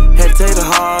Kanye. Had to take the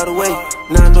hard away.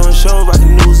 Now I'm doing shows,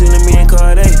 rockin' New Zealand, me and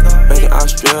Cordae. Back in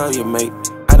Australia, mate.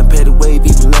 I done paid the wave,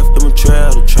 even left them a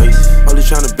trail to trace. Only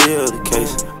tryna build a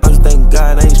case. I'm just thanking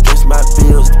God I ain't stressing my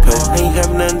bills to pay. I ain't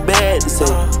having nothing bad to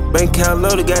say. Bank account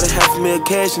loaded, got $500,000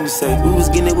 cash in the safe. We was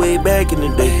getting it way back in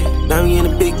the day. Now we in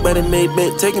a big body made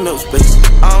bet, taking up space.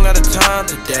 I don't got the time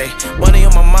today. Money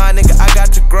on my mind, nigga, I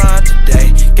got to grind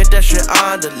today. Get that shit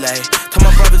on delay. Tell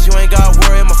my brothers you ain't gotta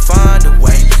worry, I'ma find a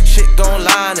way. Shit gon'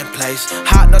 line in place.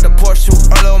 Hot out the porch too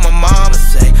early, what my mama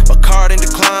say. My card ain't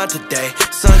declined today.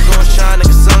 Sun gon' shine,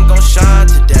 nigga, sun gon' shine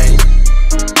today.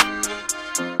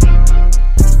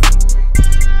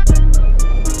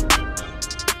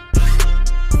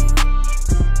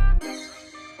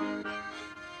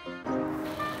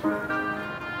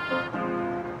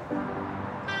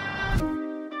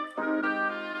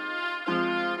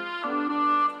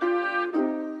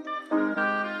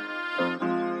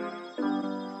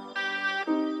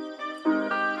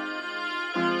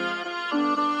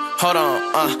 Hold on,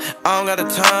 I don't got the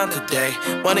time today.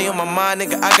 Money on my mind,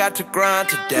 nigga, I got to grind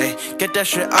today. Get that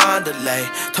shit on delay.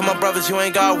 Tell my brothers you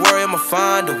ain't gotta worry, I'ma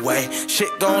find a way.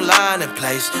 Shit gon' line in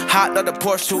place. Hot out the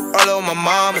porch too early, what my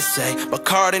mama say. My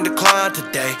card ain't declined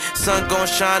today. Sun gon'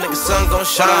 shine, nigga, sun gon'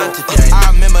 shine today.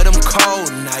 I remember them cold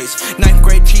nights. 9th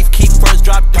grade chief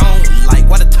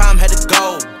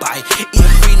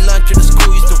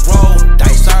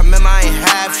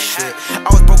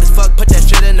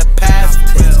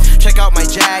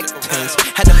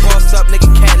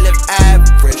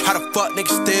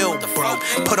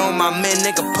Put on my men,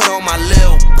 nigga, put on my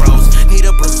lil bros. Need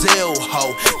a Brazil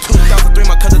hoe. 2003,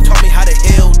 my cousin taught me how to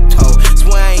heel toe.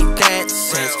 Swear I ain't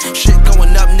dancing. Shit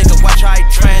going up, nigga, watch how I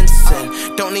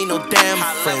transcend. Don't need no damn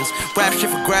friends. Rap shit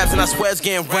for grabs, and I swear it's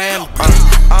getting rammed.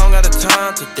 I don't got the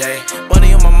time today.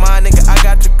 Money on my mind, nigga, I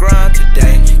got to grind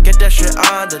today. Get that shit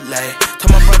on delay.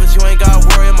 Tell my brothers you ain't gotta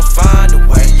worry, I'ma find a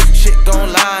way. Shit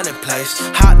gon' line in place.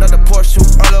 Hot out the Porsche too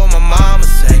early, what my mama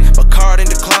say. My card ain't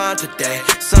decline today.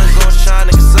 Sun gon' shine,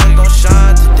 nigga, sun gon'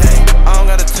 shine today. I don't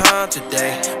got the time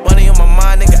today. Money on my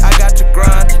mind, nigga, I got to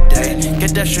grind today.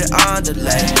 Get that shit on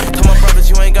delay. Tell my brothers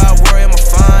you ain't gotta worry, I'ma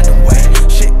find a way.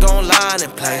 Shit gon' line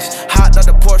in place. Hot out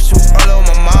the Porsche too early,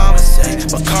 what my mama say.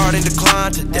 My card ain't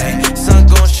decline today. Sun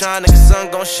gon' shine, nigga, sun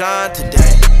gon' shine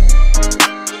today.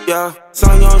 Yeah,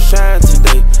 sun gon' shine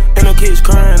today. Ain't no kids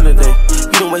crying today.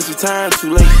 You don't waste your time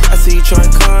too late. I see you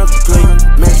trying to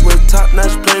contemplate. Match with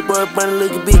top-notch playboy, bunny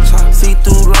looking bitch. See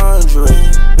through lingerie.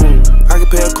 I can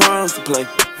pay a crumbs to play.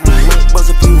 Bust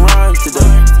a few rhymes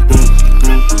today.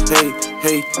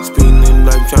 Hey, spinning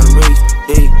like I'm tryna race.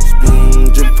 Hey,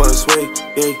 spin, drip for the sway.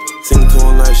 Hey, sing to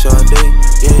him like Cordae.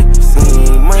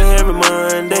 Yeah, money every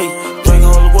Monday. Drink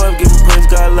whole water, give me Prince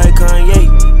God like Kanye.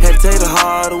 Had to take the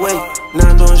hard away.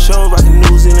 Now I'm doing shows, rockin'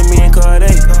 New Zealand, me and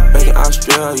Cordae. Back in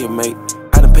Australia, mate.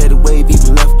 I done paid the wave,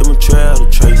 even left them a trail to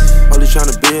trace. Only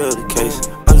tryna build a case.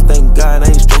 I just thank God I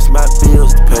ain't stressing my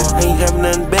bills to pay. I ain't having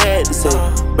nothing bad to say.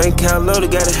 Bank account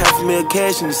loaded, got a $500,000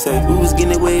 cash in the safe. We was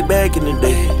getting it way back in the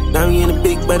day. Now we in a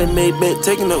big body made bet,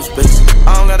 taking up space.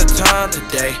 I don't got the time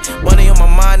today. Money on my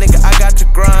mind, nigga, I got to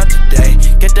grind today.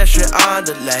 Get that shit on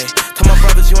delay. Tell my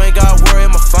brothers you ain't gotta worry,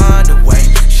 I'ma find a way.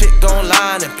 Shit gon'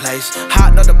 line in place.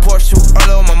 Hot out the Porsche too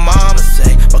early, what my mama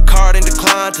say. My card ain't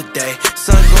decline today.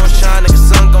 Sun gon' shine, nigga,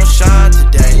 sun gon' shine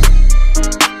today.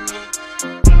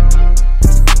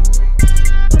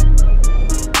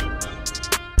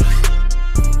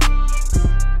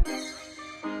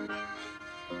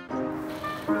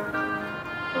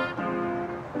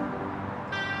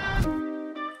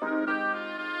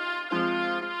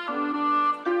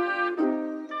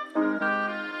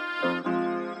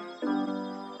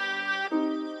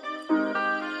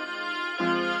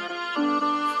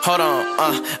 Hold on,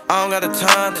 I don't got the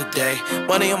time today.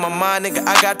 Money on my mind, nigga,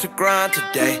 I got to grind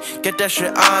today. Get that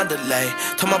shit on delay.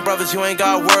 Tell my brothers you ain't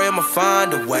gotta worry, I'ma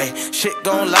find a way. Shit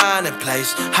gon' line in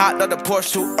place. Hot out the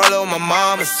Porsche too early, what my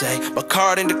mama say. My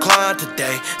card ain't decline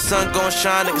today. Sun gon'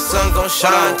 shine, nigga, sun gon'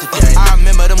 shine today. I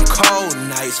remember them cold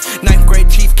nights. 9th grade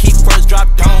chief keep first drop,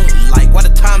 don't like. Why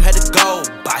the time had to go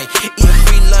by. Eating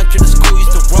free lunch at the school,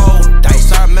 used to roll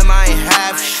dice. I remember I ain't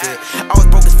have shit. I was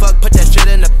broke as fuck, put that shit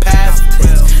in the past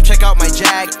tense. Check out my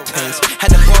Jag tins.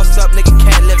 Had to boss up, nigga,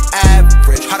 can't live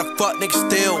average. How the fuck nigga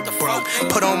still broke?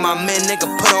 Put on my men, nigga,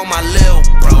 put on my lil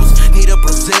bros. Need a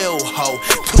Brazil hoe.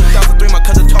 2003, my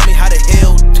cousin taught me how to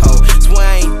heel toe. Swear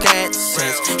I ain't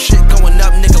dancing. Shit going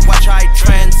up, nigga, watch how I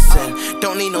transcend.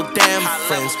 Don't need no damn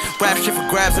friends. Rap shit for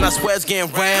grabs, and I swear it's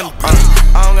getting rammed.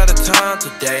 I don't got the time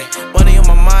today. Money on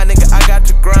my mind, nigga, I got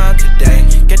to grind today.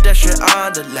 Get that shit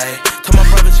on delay. Tell my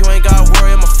brothers you ain't gotta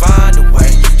worry, I'ma find a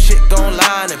way. Shit gon'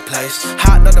 line in place.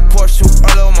 Hot out the Porsche too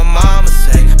early, what my mama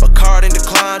say. My card ain't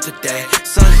decline today.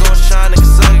 Sun gon' shine, nigga,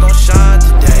 sun gon' shine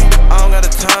today. I don't got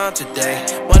the time today.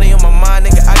 Money on my mind,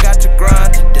 nigga, I got to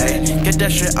grind today. Get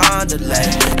that shit on delay.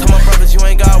 Tell my brothers you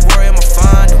ain't gotta worry, I'ma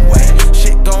find a way.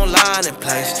 Shit gon' line in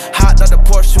place. Hot out the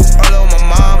Porsche too early, what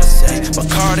my mama say. My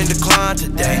card ain't decline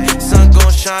today. Sun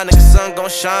gon' shine, nigga, sun gon'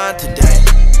 shine today.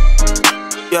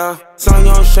 Yeah, sun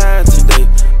gon' shine today.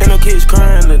 Ain't no kids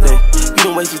crying today. You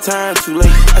don't waste your time too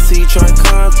late. I see you trying to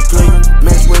contemplate.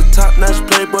 Match with top-notch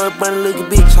playboy, bunny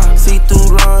looking bitch. See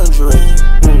through lingerie.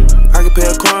 I can pay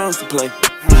a crumbs to play.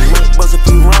 Bust a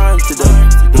few rhymes today.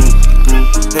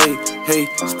 Hey,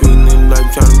 spinning like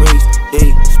I'm tryna race.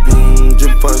 Hey, spin,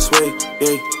 drip for the sway.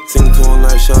 Hey, sing to him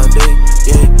like Cordae.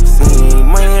 Yeah,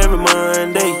 money every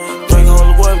Monday. Drink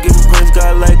whole water, give me Prince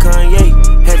God like Kanye.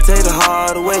 Had to take the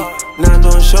hard away. Now I'm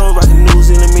doing shows, rockin' New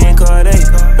Zealand, me and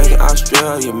Cordae. Back in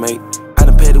Australia, mate. I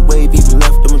done paid the wave, even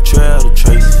left them a trail to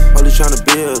trace. Only tryna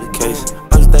build a case.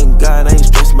 I just thank God I ain't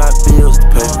stressing my bills to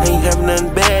pay. I ain't having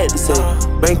nothing bad to say.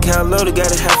 Bank account loaded, got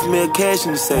a $500,000 cash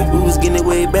in the safe. We was getting it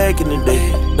way back in the day.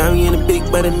 Now we in a big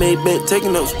body made bet,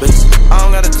 taking up space. I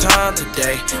don't got the time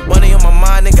today. Money on my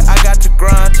mind, nigga, I got to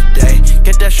grind today.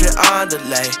 Get that shit on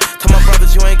delay. Tell my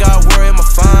brothers you ain't gotta worry, I'ma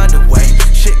find a way.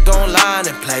 Shit gon' line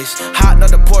in place. Hot out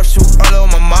the Porsche too early,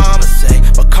 what my mama say.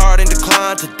 My card ain't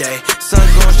decline today. Sun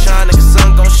gon' shine, nigga,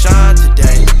 sun gon' shine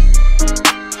today.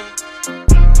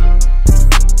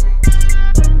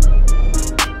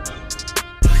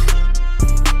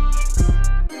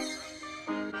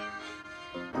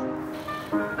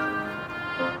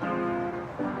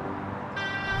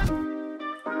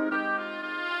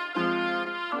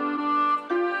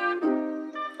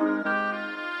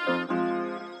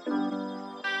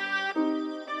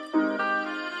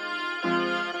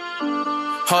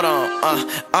 Hold on,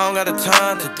 I don't got the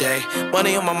time today.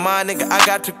 Money on my mind, nigga, I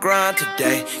got to grind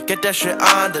today. Get that shit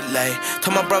on delay.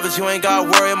 Tell my brothers you ain't gotta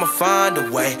worry, I'ma find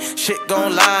a way. Shit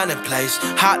gon' line in place.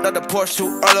 Hot out the Porsche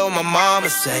too early, what my mama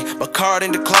say. My card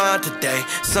ain't declined today.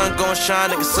 Sun gon'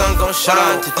 shine, nigga, sun gon'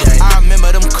 shine today. I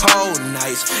remember them cold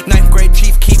nights. 9th grade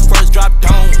chief keep first drop,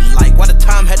 don't like. Why the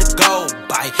time had to go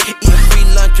by. Eating free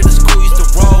lunch at the school, used to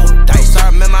roll dice. I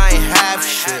remember I ain't have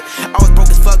shit. I was broke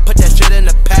as fuck, put that shit in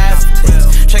the past tense.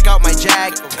 Check out my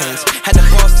jag pins. Had to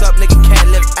boss up, nigga,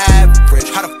 can't live average.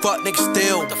 How the fuck nigga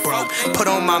still broke? Put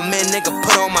on my men, nigga,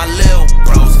 put on my lil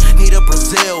bros. Need a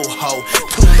Brazil hoe.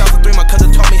 2003, my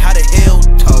cousin taught me how to heel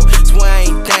toe. Swear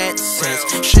I ain't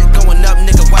dancing. Shit going up,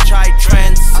 nigga, watch how I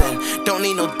transcend. Don't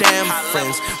need no damn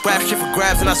friends. Rap shit for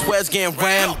grabs and I swear it's getting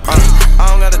rammed.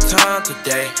 I don't got the time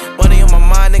today. Money on my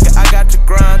mind, nigga, I got to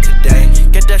grind today.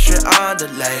 Get that shit on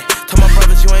delay. Tell my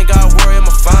brothers you ain't gotta worry,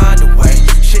 I'ma find a way.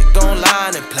 Shit gon'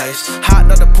 line in place. Hot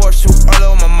out the Porsche too early,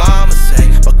 what my mama say.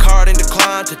 My card ain't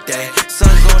declined today.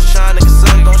 Sun gon' shine, nigga,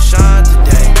 sun gon' shine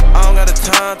today. I don't got the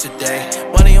time today.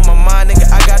 Money on my mind, nigga,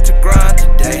 I got to grind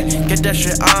today. Get that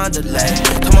shit on delay.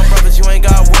 Tell my brothers you ain't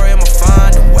gotta worry, I'ma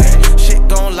find a way. Shit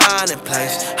gon' line in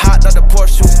place. Hot out the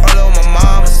Porsche too early, what my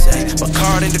mama say. My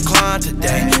card ain't declined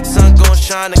today. Sun gon'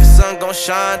 shine, nigga, sun gon'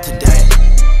 shine today.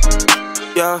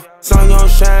 Yeah, sun gon'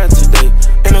 shine today.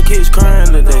 Ain't no kids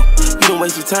crying today. You don't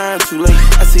waste your time too late.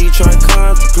 I see you trying to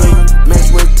contemplate.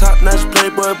 Match with top-notch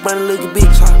playboy, burn a liquor beach.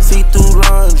 See through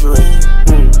lingerie.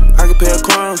 I can pay a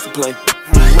crumbs to play.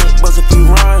 Might bust a few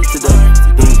rhymes today.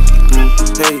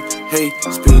 Hey,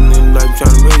 speeding in life,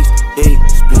 tryna race. Hey,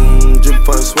 spin, drip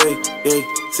for the sway. Yeah,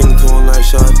 sing to him like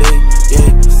Cordae.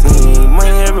 Yeah,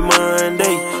 money every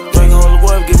Monday. Drink holy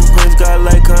water, give me Prince God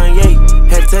like Kanye.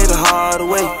 Had to take the hard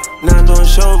away. Now I'm doing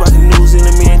shows, rockin' New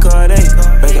Zealand, me and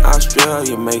Cordae. Back in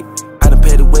Australia, mate. I done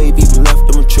paid the wave, even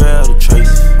left them a trail to trace.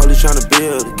 Only tryna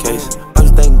build a case. I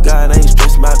just thank God I ain't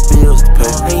stressing my bills to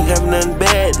pay. Ain't having nothing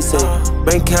bad to say.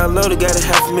 Bank account loaded, got a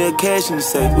 $500,000 cash in the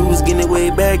safe. We was getting it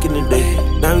way back in the day.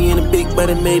 Now we in a big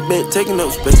body made back, taking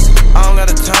up space. I don't got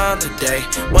the time today.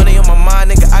 Money on my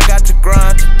mind, nigga, I got to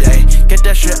grind today. Get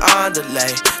that shit on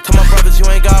delay. Tell my brothers you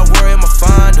ain't gotta worry, I'ma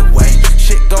find a way.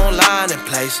 Shit gon' line in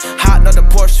place. Hot out the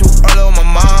Porsche too early, what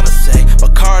my mama say. My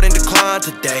card ain't declined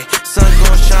today. Sun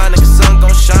gon' shine, nigga, sun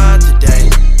gon' shine today.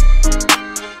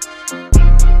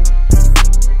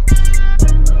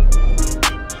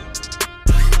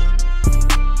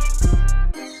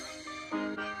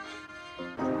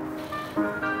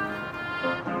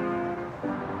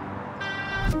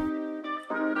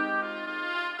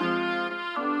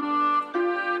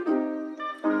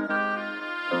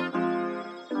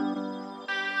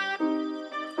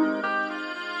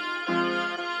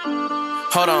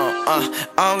 Hold on,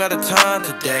 I don't got the time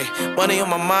today. Money on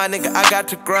my mind, nigga, I got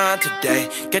to grind today.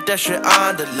 Get that shit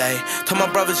on delay. Tell my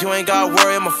brothers you ain't gotta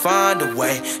worry, I'ma find a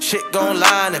way. Shit gon'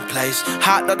 line in place.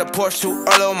 Hot out the Porsche too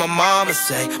early, what my mama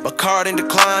say. My card ain't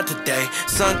declined today.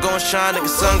 Sun gon' shine,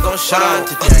 nigga, sun gon' shine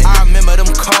today. I remember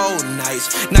them cold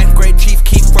nights. 9th grade chief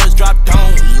keep first drop,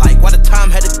 don't like. Why the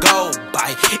time had to go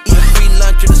by. Eating free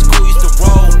lunch at the school, used to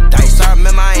roll dice. I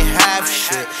remember I ain't have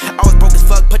shit. I was broke as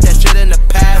fuck, put that shit in the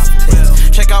past tense.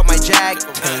 Check out my jag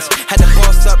pins. Had to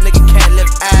boss up, nigga, can't live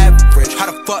average.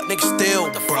 How the fuck nigga still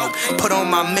broke? Put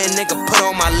on my men, nigga, put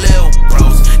on my lil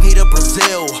bros. Need a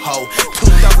Brazil hoe.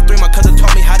 2003, my cousin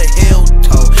taught me how to heel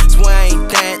toe. Swear I ain't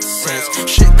dancing.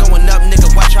 Shit going up, nigga,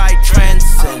 watch how I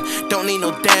transcend. Don't need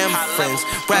no damn friends.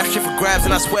 Rap shit for grabs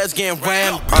and I swear it's getting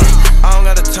rammed. I don't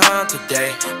got the time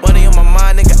today. Money on my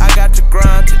mind, nigga, I got to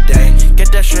grind today. Get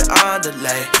that shit on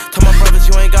delay. Tell my brothers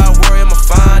you ain't gotta worry, I'ma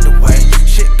find a way.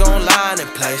 Shit gon' line in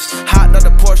place. Hot out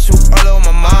the Porsche too early, what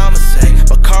my mama say.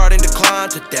 My card ain't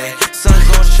declined today. Sun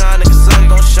gon' shine, nigga, sun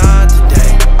gon' shine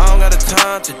today. I don't got the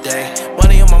time today.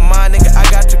 Money on my mind, nigga, I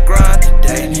got to grind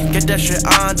today. Get that shit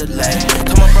on delay.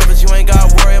 Tell my brothers you ain't gotta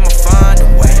worry, I'ma find a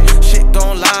way. Shit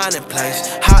gon' line in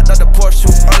place. Hot out the Porsche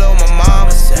too early, what my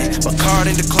mama say. My card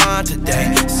ain't declined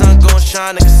today. Sun gon'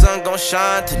 shine, nigga, sun gon'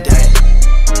 shine today.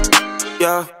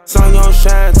 Yeah, sun gon'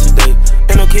 shine today.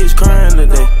 Ain't no kids crying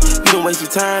today. You don't waste your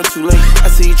time too late. I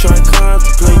see you trying to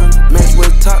contemplate. Match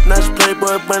with top-notch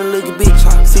playboy, burn a liquor beach.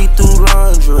 See through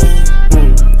lingerie.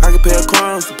 I can pay a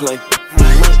crumbs to play.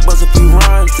 Might bust a few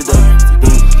rhymes today.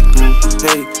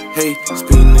 Hey,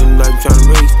 speeding in life, tryna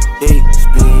race. Hey,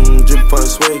 spin, drip for the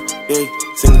sway. Yeah,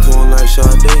 sing to him like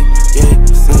Cordae.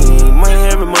 Yeah, money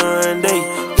every Monday.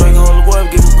 Drink holy water,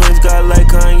 give me Prince God like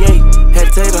Kanye.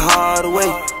 Had to take the hard away.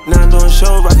 Now I'm doing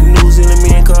shows, rockin' New Zealand,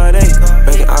 me and Cordae.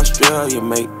 Back in Australia,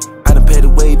 mate. I done paid the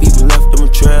wave, even left them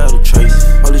a trail to trace.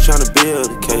 Only tryna build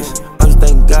a case. I just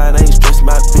thank God I ain't stressing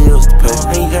my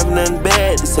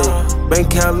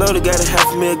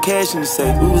a cash and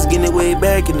say we was getting it way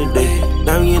back in the day.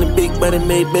 Now we in a big body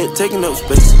made bet, taking up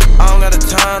space. I don't got the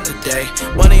time today.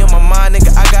 Money on my mind,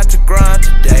 nigga, I got to grind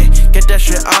today. Get that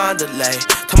shit on delay.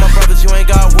 Tell my brothers you ain't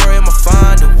gotta worry, I'ma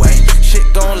find a way. Shit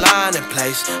gon' line in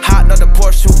place. Hot out the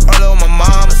Porsche too early, what my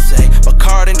mama say. My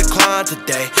card ain't decline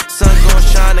today. Sun gon'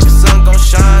 shine, nigga, sun gon'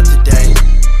 shine today.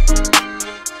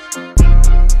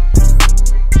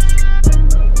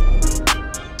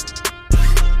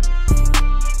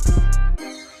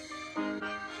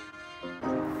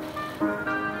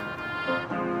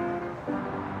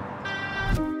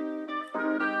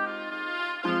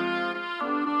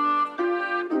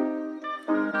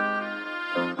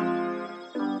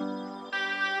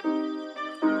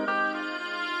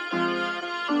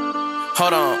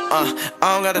 Hold on,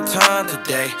 I don't got the time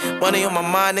today. Money on my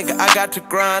mind, nigga, I got to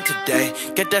grind today.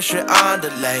 Get that shit on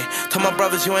delay. Tell my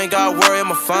brothers you ain't gotta worry,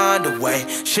 I'ma find a way.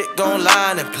 Shit gon'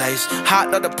 line in place.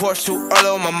 Hot out the Porsche too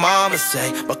early, what my mama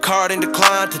say. My card ain't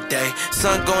decline today.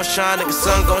 Sun gon' shine, nigga,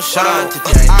 sun gon' shine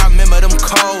today. I remember them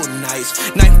cold nights.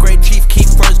 9th grade chief keep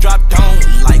first drop, don't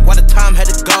like. Why the time had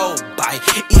to go by.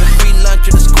 Eating free lunch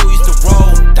at the school, used to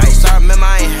roll dice. I remember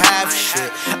I ain't have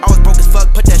shit. I was broke as fuck,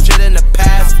 put that shit in the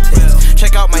past tense.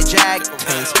 Check out my jag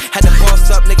pins. Had to boss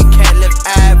up, nigga, can't live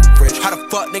average. How the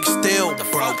fuck nigga still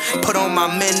broke? Put on my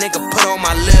men, nigga, put on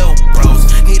my lil bros.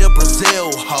 Need a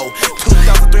Brazil hoe.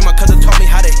 2003, my cousin taught me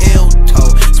how to heel toe.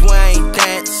 Swear I ain't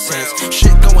dancing.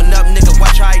 Shit going up, nigga,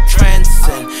 watch how I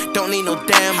transcend. Don't need no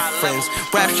damn friends.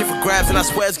 Rap shit for grabs and I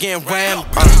swear it's getting rammed.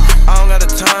 I don't got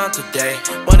the time today.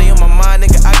 Money on my mind,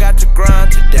 nigga, I got to grind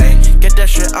today. Get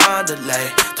that shit on delay.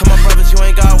 Tell my brothers you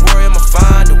ain't gotta worry, I'ma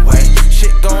find a way.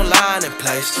 Shit gon' line in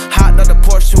place. Hot out the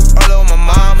Porsche too early, what my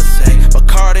mama say. My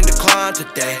card ain't decline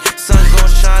today. Sun gon'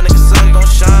 shine, nigga, sun gon'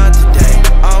 shine today.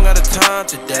 I don't got the time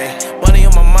today. Money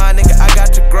on my mind, nigga, I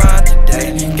got to grind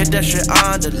today. Get that shit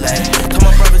on delay. Tell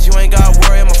my brothers you ain't gotta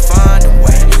worry, I'ma find a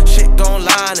way. Shit gon'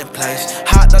 line in place.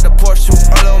 Hot out the Porsche too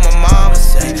early, what my mama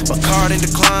say. My card ain't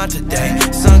decline today.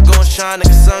 Sun gon' shine,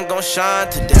 nigga, sun gon' shine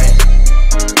today.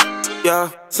 Yeah,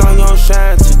 sun gon'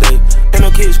 shine today. Ain't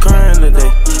no kids crying today.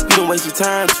 You don't waste your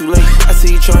time too late. I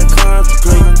see you trying to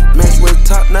contemplate. Match with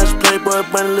top-notch playboy,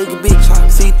 bunny looking bitch.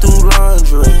 See through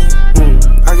lingerie.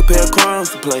 I can pay a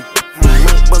crumbs to play.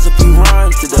 Might bust a few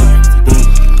rhymes today.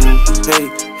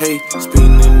 Hey,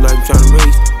 spinning like I'm trying to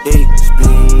race. Hey,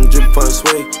 spin, drip for the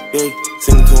sway. Hey,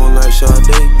 sing to him like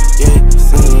Cordae.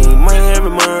 Yeah, money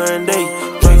every Monday.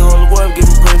 Drink holy water,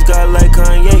 giving Prince God like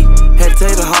Kanye. Had to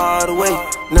take the hard away.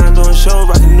 Now I'm doing shows,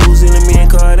 rockin' New Zealand, me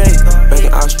and Cordae. Back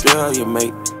in Australia,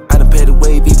 mate. I done paid the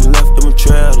wave, even left them a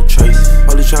trail to trace.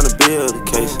 Only tryna build a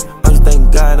case. I'm just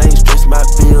thanking God I ain't stressing my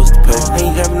bills to pay. I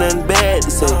ain't having nothing bad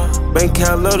to say. Bank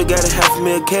account loaded, got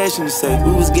 $500,000 cash in the safe.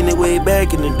 We was getting it way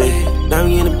back in the day. Now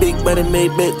we in a big body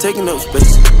made bet, taking up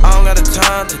space. I don't got the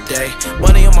time today.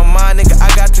 Money on my mind, nigga,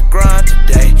 I got to grind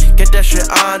today. Get that shit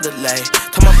on delay.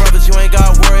 Tell my brothers you ain't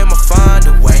gotta worry, I'ma find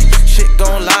a way. Shit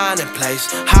gon' line in place.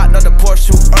 Hot out the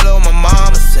Porsche too early, what my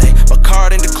mama say. My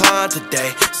card ain't decline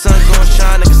today. Sun gon'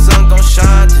 shine, nigga, sun gon'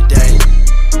 shine today.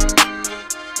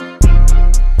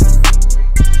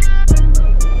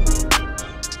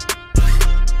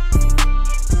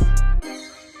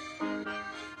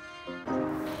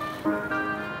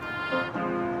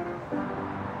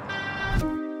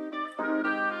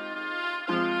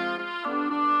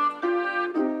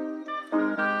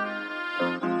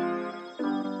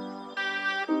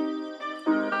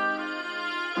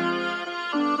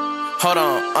 Hold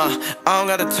on, I don't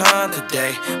got the time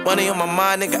today. Money on my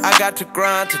mind, nigga, I got to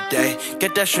grind today.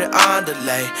 Get that shit on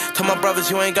delay. Tell my brothers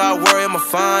you ain't gotta worry, I'ma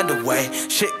find a way.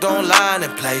 Shit gon' line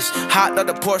in place. Hot out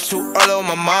the Porsche too early,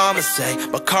 what my mama say.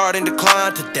 My card ain't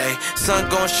decline today. Sun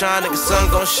gon' shine, nigga,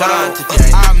 sun gon' shine today.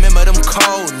 I remember them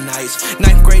cold nights.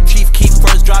 9th grade chief keep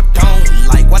first drop, don't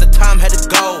like. Why the time had to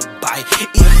go by.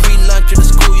 Eating free lunch at the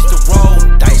school, used to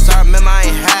roll dice. I remember I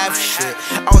ain't have shit.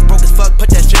 I was broke as fuck,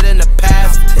 put that shit in the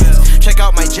past tense. Check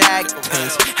out my jag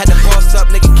pins. Had to boss up,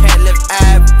 nigga, can't live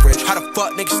average. How the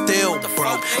fuck nigga still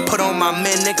broke? Put on my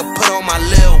men, nigga, put on my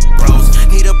lil bros.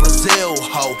 Need a Brazil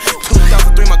hoe.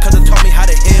 2003, my cousin taught me how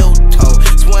to heel toe.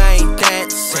 Swear I ain't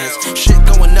dancing. Shit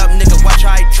going up, nigga, watch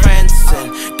how I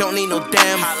transcend. Don't need no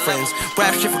damn friends.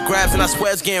 Rap shit for grabs and I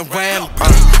swear it's getting rammed.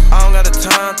 I don't got the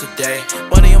time today.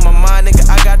 Money on my mind, nigga,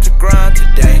 I got to grind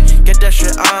today. Get that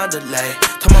shit on delay.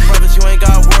 Tell my brothers you ain't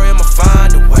gotta worry, I'ma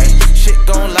find a way. Shit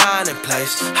gon' line in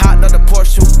place. Hot out the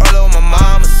Porsche too early, what my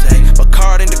mama say. My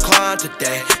card ain't decline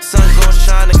today. Sun gon'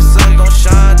 shine, nigga, sun gon'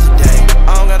 shine today.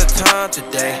 I don't got the time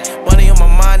today. Money on my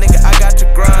mind, nigga, I got to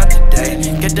grind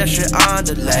today. Get that shit on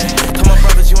delay. Tell my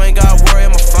brothers you ain't gotta worry,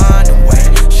 I'ma find a way.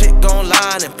 Shit gon'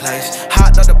 line in place.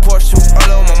 Hot out the Porsche too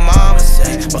early, what my mama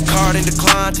say. My card ain't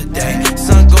decline today.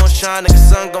 Sun gon' shine, nigga,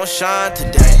 sun gon' shine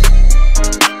today.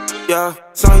 Yeah,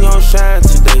 sun gon' shine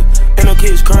today. Ain't no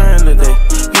kids crying today.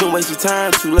 You don't waste your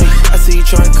time too late. I see you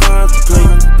trying to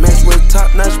contemplate. Match with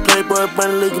top-notch playboy,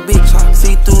 bunny looking bitch.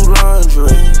 See-through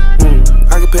lingerie.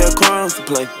 I can pay a crumbs to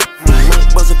play.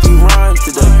 Might bust a few rhymes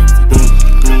today.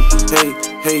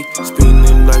 Hey,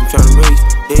 spinning like I'm tryna race.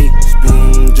 Hey,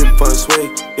 spin, drip for a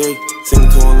sway. Hey, sing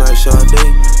to him like Sade.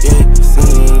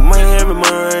 Yeah, money every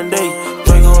Monday.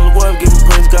 Drink holy water, give me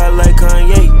Prince, God like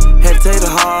Kanye. Had to take the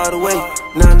hard away.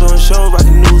 Now I'm doing shows,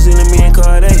 rockin' New Zealand, me and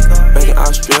Cordae. Back in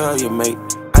Australia, mate.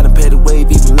 I done paid the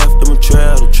wave, even left them a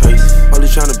trail to trace. Only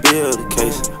tryna build a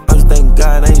case. I just thank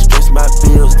God I ain't stressing my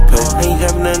bills to pay. I ain't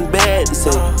having nothing bad to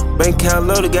say. Bank account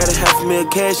loaded, got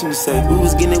 $500,000 cash in the safe. We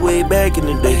was getting it way back in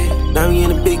the day. Now we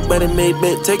in a big body made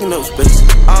bet, taking up space.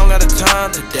 I don't got the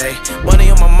time today. Money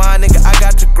on my mind, nigga, I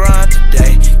got to grind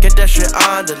today. Get that shit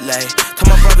on delay. Tell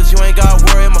my brothers you ain't gotta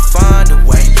worry, I'ma find a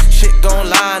way. Shit gon'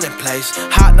 line in place.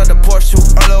 Hot out the Porsche too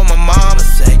early, what my mama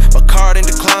say. My card ain't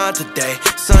decline today.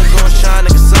 Sun gon' shine,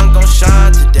 nigga, sun gon'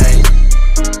 shine today.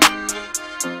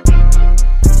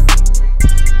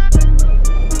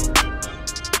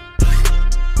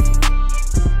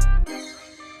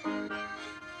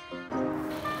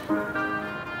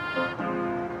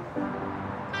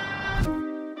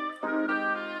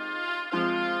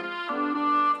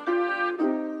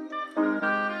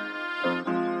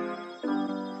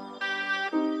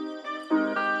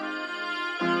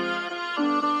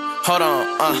 Hold on,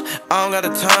 I don't got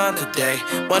the time today.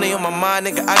 Money on my mind,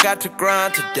 nigga, I got to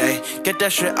grind today. Get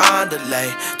that shit on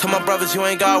delay. Tell my brothers you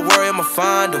ain't gotta worry, I'ma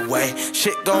find a way.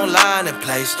 Shit gon' line in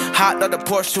place. Hot out the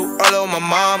Porsche too early, what my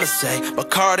mama say. My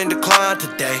card ain't decline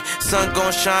today. Sun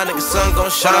gon' shine, nigga, sun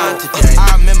gon' shine today.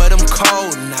 I remember them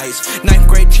cold nights. 9th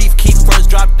grade chief keep first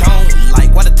drop, don't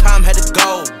like. Why the time had to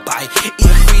go by.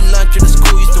 Eating free lunch in the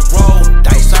school, used to roll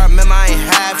dice. I remember I ain't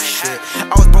have shit.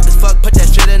 I was broke as fuck, put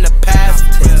that shit in the past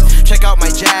tense. Check out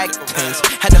my Jag pins.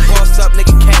 Had to boss up,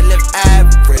 nigga, can't live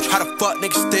average. How the fuck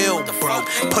nigga still broke?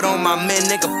 Put on my men,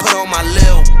 nigga, put on my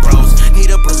lil bros.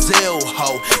 Need a Brazil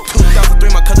hoe.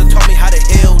 2003, my cousin taught me how to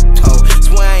heel toe.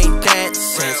 Swear I ain't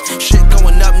dancing. Shit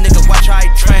going up, nigga, watch how I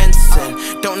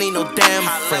transcend. Don't need no damn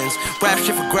friends. Rap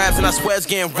shit for grabs and I swear it's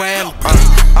getting rammed.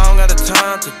 I don't got the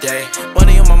time today.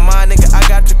 Money on my mind, nigga, I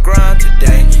got to grind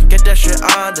today. Get that shit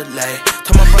on delay.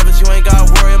 Tell my brothers you ain't gotta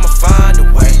worry, I'ma find a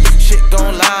way. Shit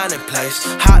gon' line in place.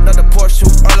 Hot out the Porsche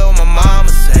too early, what my mama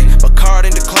say. My card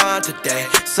ain't decline today.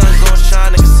 Sun gon'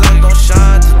 shine, nigga, sun gon'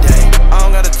 shine today. I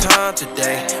don't got the time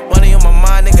today. Money on my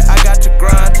mind, nigga, I got to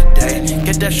grind today.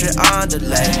 Get that shit on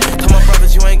delay. Tell my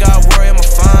brothers you ain't gotta worry, I'ma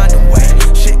find a way.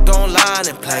 Shit gon' line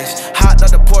in place. Hot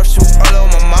out the Porsche too early,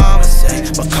 what my mama say.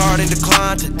 My card ain't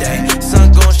decline today.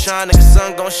 Sun gon' shine, nigga,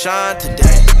 sun gon' shine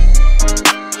today.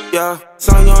 Yeah,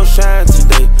 sun gon' shine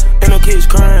today. Ain't no kids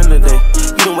crying today.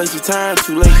 You don't waste your time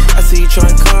too late. I see you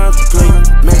trying to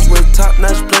contemplate. Match with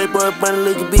top-notch playboy, bunny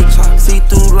looking bitch.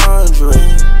 See-through lingerie.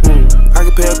 I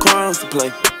can pay a crumbs to play.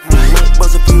 Might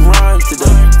bust a few rhymes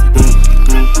today.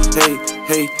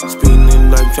 Hey,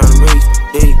 spinning like I'm tryna race.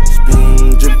 Hey,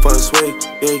 spin, drip for a sway.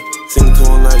 Hey, sing to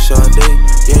him like Sade.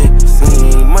 Yeah,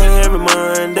 money every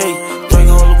Monday. Drink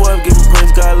holy water, give me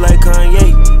Prince, God like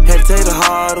Kanye. Had to take the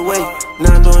hard away.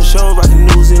 Now I'm doing shows, rockin'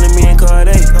 New Zealand, me and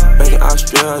Cordae. Back in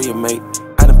Australia, mate.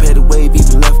 I done paid the wave,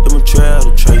 even left them a trail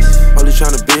to trace. Only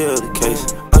tryna build a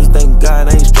case. I just thank God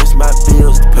I ain't stressing my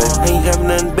bills to pay. I ain't having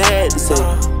nothing bad to say.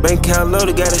 Bank account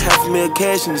loaded, got $500,000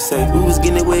 cash in the safe. We was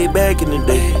getting it way back in the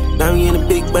day. Now we in a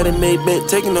big body made bet,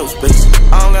 taking up space.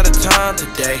 I don't got the time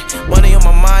today. Money on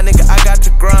my mind, nigga, I got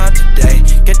to grind today.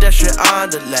 Get that shit on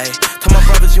delay. Tell my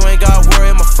brothers you ain't gotta worry,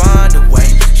 I'ma find a way.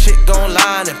 Shit gon'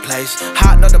 line in place.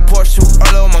 Hot out the Porsche too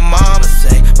early, what my mama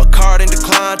say. My card ain't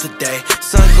decline today.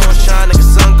 Sun gon' shine, nigga,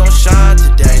 sun gon' shine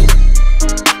today.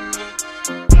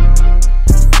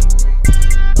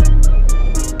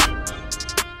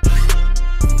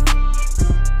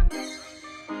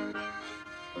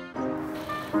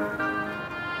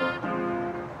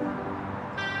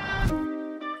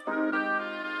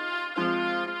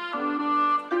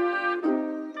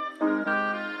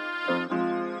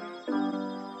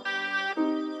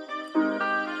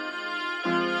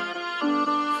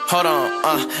 Hold on,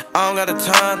 I don't got the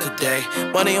time today.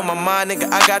 Money on my mind,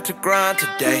 nigga, I got to grind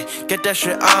today. Get that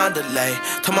shit on delay.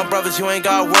 Tell my brothers you ain't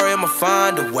gotta worry, I'ma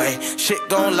find a way. Shit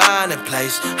gon' line in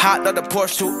place. Hot out the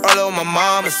Porsche too early, what my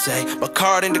mama say. My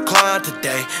card ain't declined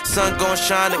today. Sun gon'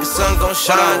 shine, nigga, sun gon'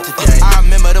 shine today. I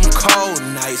remember them cold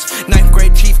nights. 9th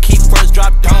grade chief keep first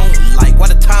drop, don't like.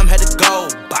 Why the time had to go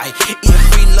by. Eating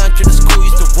free lunch at the school,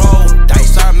 used to roll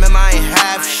dice. I remember I ain't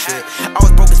have shit. I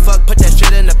was broke as fuck, put that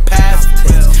shit in the past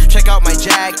tense. Check out my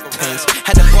jag pins.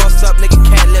 Had to boss up, nigga,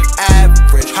 can't live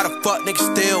average. How the fuck nigga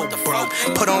still broke?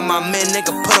 Put on my men,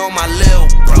 nigga, put on my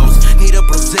lil bros. Need a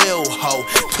Brazil hoe.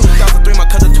 2003, my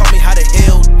cousin taught me how to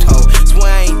heel toe. Swear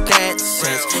I ain't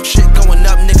dancing. Shit going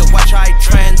up, nigga, watch how I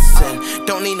transcend.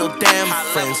 Don't need no damn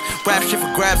friends. Rap shit for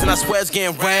grabs and I swear it's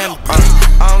getting rammed.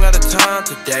 I don't got the time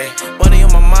today. Money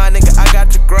on my mind, nigga, I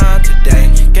got to grind today.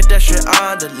 Get that shit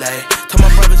on delay. Tell my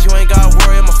brothers you ain't gotta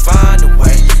worry, I'ma find a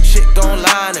way. Shit gon'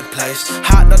 line in place.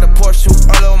 Hot out the Porsche too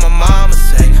early, what my mama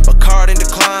say. My card ain't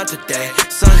declined today.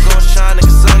 Sun gon' shine,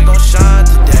 nigga, sun gon' shine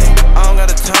today. I don't got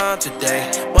the time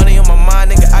today. Money on my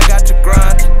mind, nigga, I got to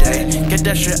grind today. Get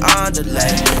that shit on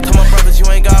delay. Tell my brothers you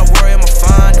ain't gotta worry, I'ma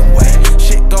find a way.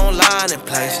 Shit gon' line in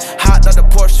place. Hot out the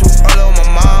Porsche too early, what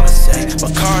my mama say.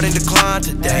 My card ain't declined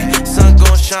today. Sun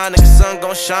gon' shine, nigga, sun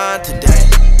gon' shine today.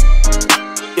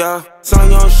 Yeah, sun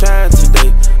gon' shine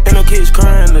today. Ain't no kids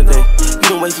crying today.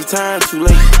 You don't waste your time too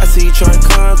late. I see you trying to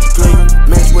contemplate.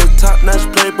 Match with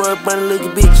top-notch playboy, bunny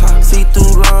looking bitch. See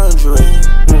through lingerie.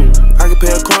 I can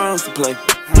pay a crumbs to play.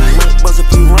 Might bust a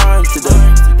few rhymes today.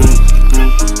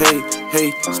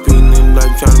 Hey, spinning like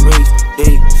I'm tryna race.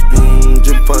 Hey, spin,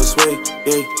 drip for the sway.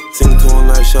 Hey, sing to him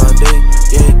like Cordae.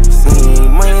 Yeah,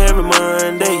 money every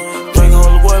Monday. Drink a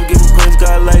whole water, give me Prince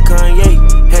God like Kanye.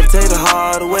 Had to take the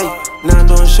hard away. Now I'm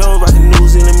doing shows, rockin' New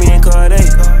Zealand, me and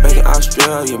Cordae. Back in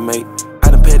Australia, mate.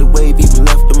 I done paid the wave, even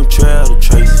left them a trail to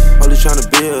trace. Only tryna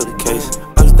build a case.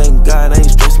 I'm just thanking God I ain't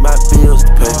stressing my bills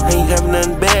to pay. Ain't having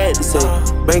nothing bad to say.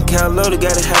 Bank account loaded,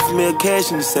 got a $500,000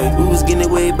 cash in the safe. We was getting it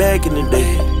way back in the day.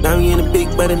 Now we in a big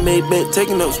body made back,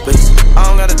 taking up space. I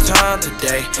don't got the time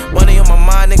today. Money on my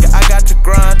mind, nigga, I got to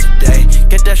grind today.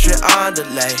 Get that shit on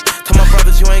delay. Tell my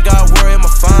brothers you ain't gotta worry, I'ma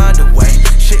find a way.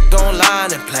 Shit gon'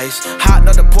 line in place. Hot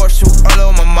out the Porsche too early,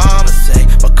 what my mama say.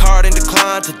 My card ain't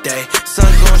declined today. Sun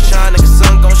gon' shine, nigga,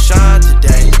 sun gon' shine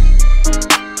today.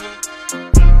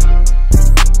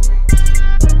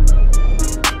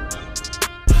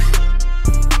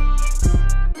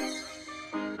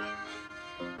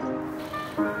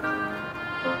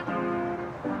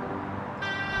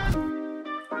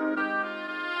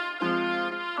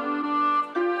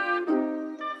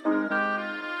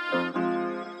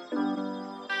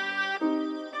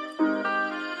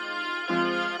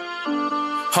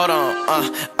 Hold on,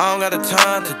 I don't got the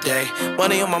time today.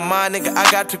 Money on my mind, nigga, I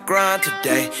got to grind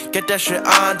today. Get that shit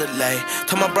on delay.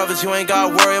 Tell my brothers you ain't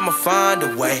gotta worry, I'ma find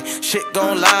a way. Shit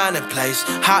gon' line in place.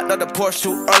 Hot out the Porsche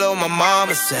too early, what my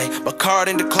mama say. My card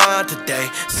ain't declined today.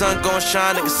 Sun gon'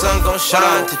 shine, nigga, sun gon'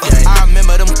 shine today. I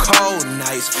remember them cold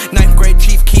nights. 9th grade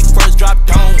chief keep first drop,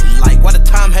 don't like. Why the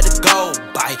time had to go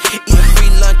by. Eating free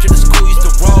lunch at the school, used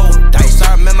to roll dice.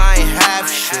 I remember I ain't have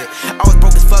shit. I was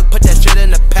broke as fuck, put that shit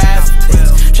in the past tense.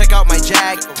 Check out my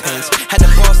jag pins. Had to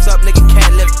boss up, nigga,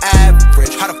 can't live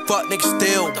average. How the fuck nigga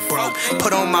still broke?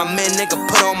 Put on my men, nigga,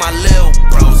 put on my lil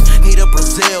bros. Need a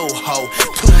Brazil hoe.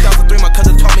 2003, my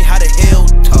cousin taught me how to heel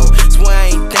toe. Swear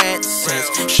I ain't dancing.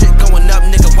 Shit going up,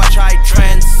 nigga, watch how I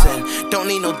transcend. Don't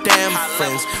need no damn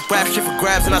friends. Rap shit for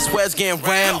grabs and I swear it's getting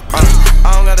rammed.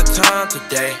 I don't got the time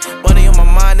today. Money on my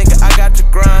mind, nigga, I got to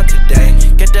grind today.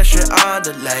 Get that shit on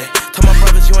delay. Tell my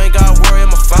brothers you ain't gotta worry,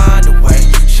 I'ma find a way.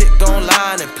 Shit gon'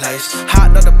 line in place.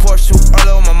 Hot out the Porsche too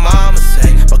early, what my mama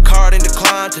say. My card ain't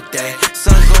declined today.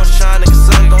 Sun gon' shine, nigga,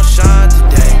 sun gon' shine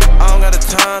today. I don't got the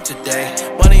time today.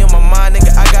 Money on my mind,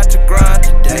 nigga, I got to grind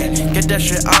today. Get that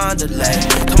shit on delay.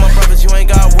 Tell my brothers you ain't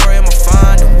gotta worry, I'ma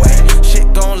find a way. Shit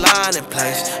gon' line in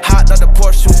place. Hot out the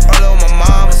Porsche too early, what my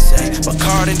mama say. My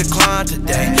card ain't declined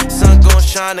today. Sun gon'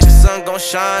 shine, nigga, sun gon'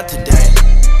 shine today.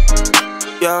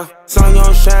 Yeah, sun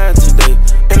gon' shine today.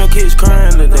 Ain't no kids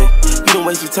crying today. You don't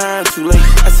waste your time too late.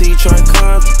 I see you trying to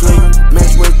contemplate.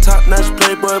 Match with top-notch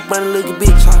playboy, bunny looking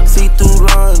bitch. See through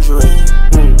lingerie.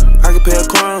 I can pay a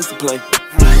crumbs to play.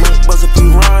 Might bust a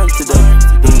few rhymes today.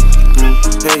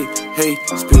 Hey,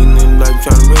 spinning like I'm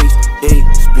tryna race. Hey,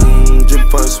 spin, drip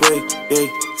for the sway. Hey,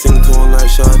 sing to him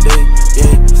like Cordae.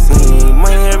 Yeah,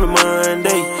 money every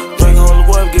Monday. Drink a whole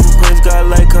water, give me Prince God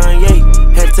like Kanye.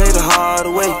 Had to take the hard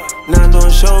away. Now I'm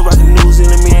doing shows, rockin' New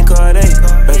Zealand, me and Cordae.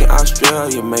 Back in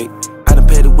Australia, mate. I done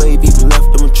paid the wave, even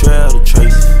left them a trail to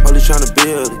trace. Only tryna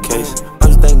build a case. I'm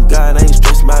just thanking God I ain't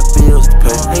stressing my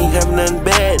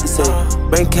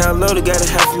account loaded, got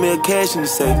 $500,000 cash in the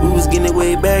safe. We was getting it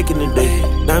way back in the day.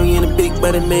 Now we in a big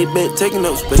body made back, taking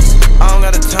up space. I don't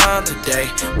got the time today.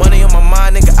 Money on my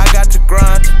mind, nigga, I got to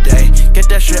grind today. Get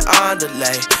that shit on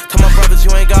delay. Tell my brothers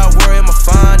you ain't gotta worry, I'ma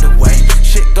find a way.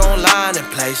 Shit gon' line in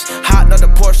place. Hot out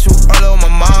the Porsche too early, what my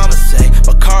mama say.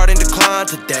 My card ain't decline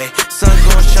today. Sun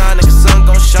gon' shine, nigga, sun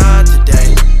gon' shine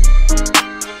today.